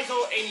 but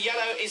Michael in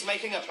yellow is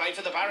making a play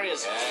for the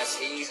barriers. Yes,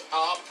 he's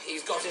up.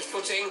 He's got his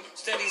footing,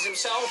 steadies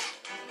himself,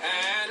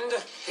 and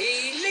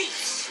he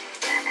leaps.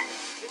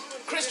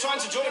 Chris trying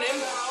to join him.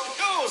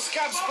 Oh,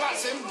 Skabb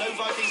splats him. No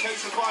Viking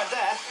coach required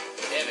there.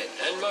 Devin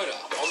and Mona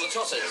on the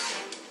totters.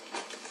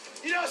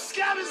 You know,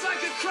 Skabb is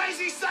like a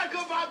crazy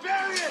psycho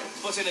barbarian.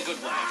 But in a good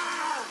way.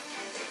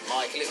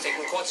 Michael is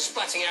taking quite a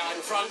splatting out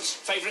in front.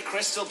 Favourite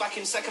Chris still back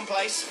in second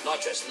place.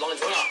 Nitrous lines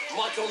one up.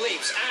 Michael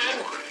leaps and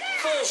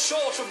falls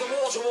short of the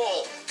water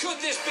wall. Could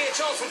this be a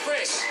chance for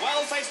Chris?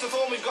 Well, thanks to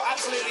form, we've got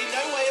absolutely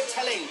no way of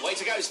telling. Way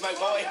to go, Smoke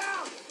Boy.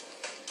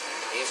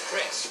 Here's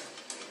Chris,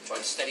 trying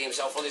to steady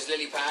himself on his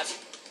lily pad.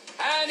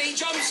 And he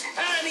jumps,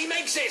 and he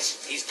makes it!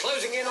 He's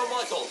closing in on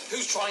Michael,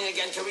 who's trying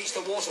again to reach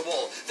the water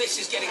wall. This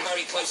is getting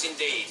very close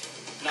indeed.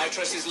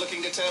 Nitrous is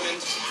looking determined.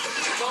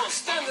 You can't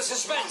stand the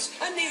suspense,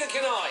 and neither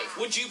can I.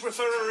 Would you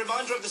prefer a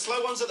reminder of the slow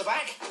ones at the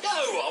back? No,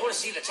 I want to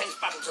see the tense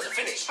battle to the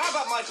finish. How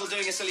about Michael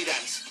doing a silly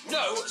dance?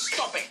 No,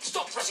 stop it.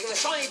 Stop pressing the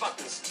shiny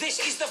buttons.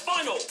 This is the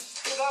final.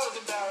 That was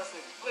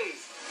embarrassing.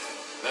 Please.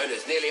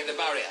 Mona's nearly at the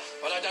barrier,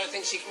 but I don't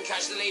think she can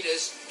catch the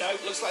leaders. No,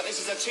 looks like this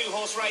is a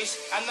two-horse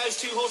race, and those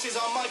two horses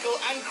are Michael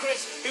and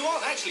Chris, who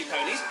aren't actually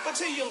ponies, but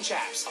two young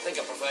chaps. I think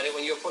I preferred it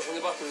when you were pushing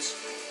the buttons.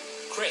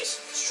 Chris,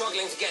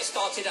 struggling to get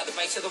started at the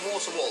base of the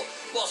water wall,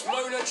 whilst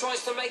Mona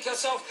tries to make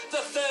herself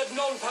the third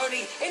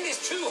non-pony in this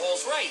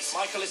two-horse race.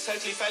 Michael is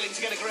totally failing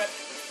to get a grip.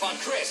 But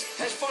Chris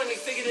has finally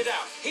figured it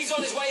out. He's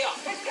on his way up.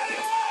 It's getting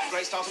away!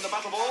 Great start on the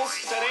battle balls.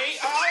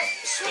 Steady. Oh!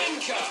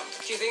 Sminker!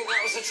 Do you think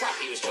that was the trap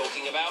he was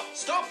talking about?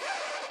 Stop!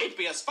 It'd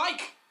be a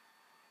spike.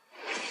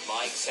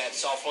 Mike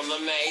sets off on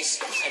the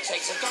mace and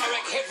takes a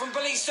direct hit from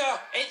Ballista.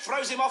 It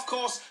throws him off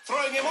course,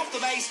 throwing him off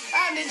the mace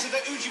and into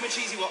the Uji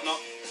Machizi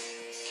whatnot.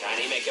 Can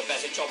he make a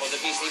better job of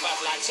the beastly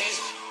battle axes?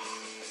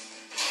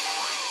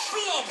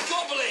 Blob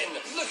Goblin!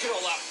 Look at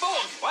all that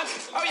fog! What?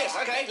 Oh, yes,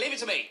 okay, leave it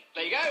to me.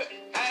 There you go.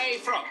 Hey,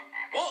 frog.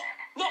 What?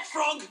 Not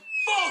frog!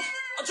 Fog!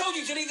 I told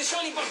you to leave the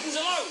shiny buttons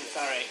alone.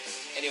 Sorry.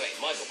 Anyway,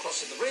 Michael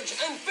crosses the bridge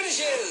and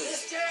finishes.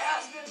 This day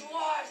has been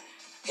won.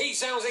 He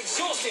sounds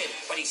exhausted,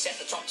 but he set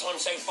the top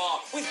time so far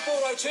with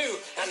 4:02,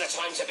 and the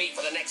time to beat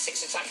for the next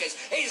 6 attackers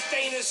is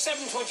Dana's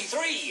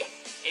 7:23.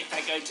 If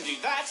they're going to do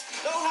that,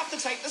 they'll have to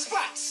take the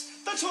splats,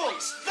 the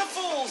taunts, the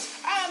falls,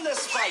 and the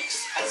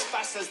spikes as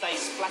fast as they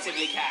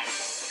splattively can.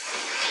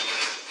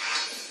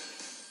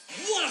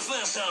 What a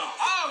first half.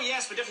 Oh,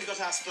 yes, we definitely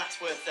got our splats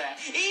worth there.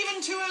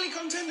 Even 2 early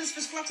contenders for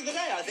Splat of the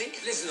Day, I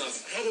think. Listen,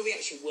 how do we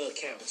actually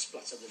work out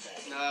Splat of the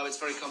Day? No, it's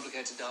very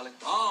complicated, darling.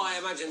 Oh, I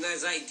imagine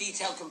there's a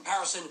detailed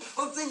comparison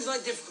of things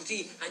like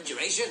difficulty and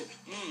duration.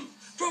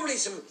 Probably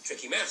some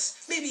tricky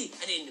maths. Maybe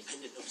an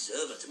independent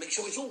observer to make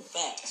sure it's all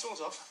fair.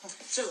 Sort of.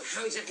 So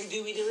how exactly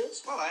do we do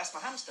it? Well, I asked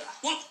my hamster.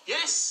 What?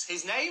 Yes,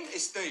 his name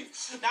is Steve.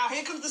 Now,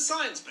 here comes the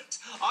science bit.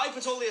 I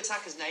put all the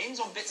attackers' names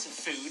on bits of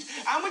food,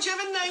 and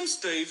whichever name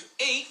Steve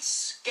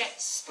eats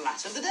gets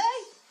Splat of the Day.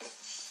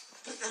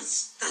 But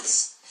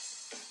that's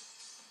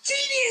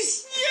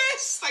genius!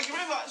 Yes, thank you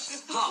very much.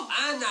 Oh,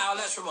 and now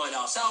let's remind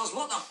ourselves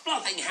what the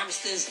fluffing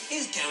hamsters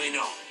is going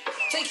on.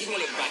 Taking a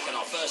look back at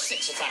our first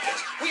 6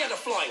 attackers, we had a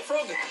flying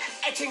frog,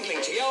 a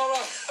tingling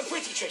tiara, a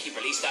pretty tricky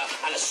Ballista,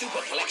 and a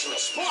super collection of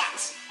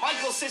splats.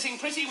 Michael's sitting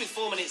pretty with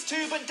 4 minutes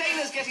too, but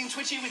Dana's getting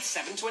twitchy with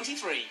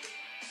 7:23.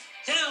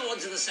 Now on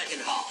to the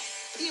second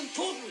half. The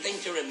important thing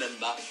to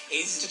remember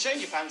is To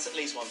change your pants at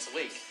least once a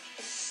week.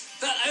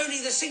 that only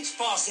the 6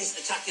 fastest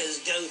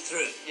attackers go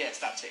through. Yes,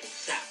 that too.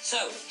 Now,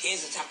 so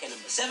here's attacker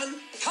number 7,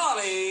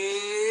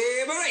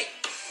 Carley Marie.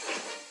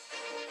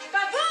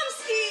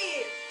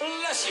 Baboomski!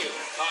 Bless you.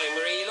 Carley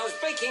Marie loves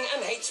baking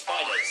and hates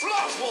spiders.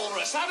 Blast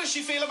Walrus, how does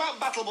she feel about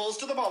battle balls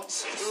to the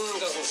bonce?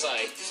 Doesn't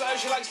say. So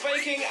she likes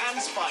baking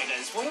and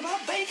spiders. What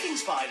about baking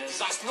spiders?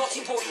 That's not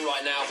important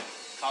right now.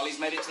 Carly's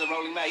made it to the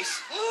rolling mace.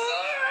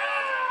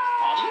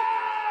 Pardon?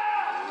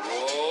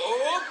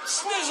 Oh,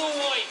 snizzle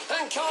wipe.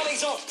 And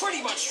Carley's off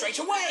pretty much straight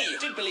away.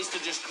 Did Ballista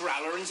just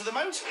growl her into the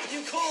moat?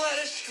 You call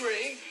that a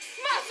string?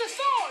 Master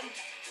Thorn!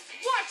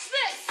 Watch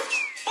this!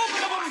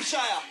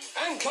 Boom-a-boom-shire!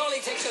 And Carley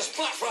takes a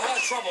splat for her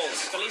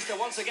troubles. Ballista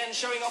once again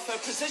showing off her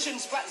precision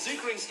splat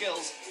zookering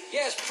skills.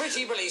 Yes,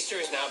 pretty Ballista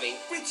is now being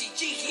pretty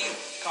cheeky.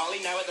 Carly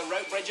now at the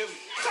rope bridge of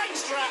tank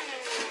strap.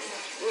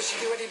 Will she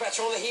do any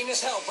better on the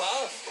heinous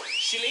helper?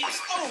 She leaps.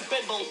 Oh,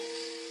 Bimble.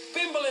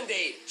 Bimble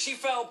indeed. She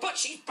fell, but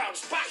she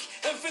bounced back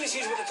and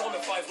finishes with a time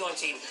of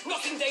 5:19,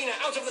 knocking Dana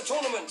out of the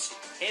tournament.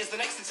 Here's the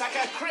next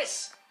attacker,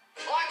 Chris.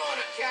 I'm on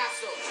a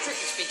castle.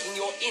 Strictly speaking,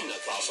 you're in a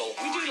castle.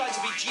 We do like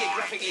to be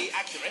geographically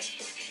accurate.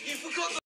 You forgot the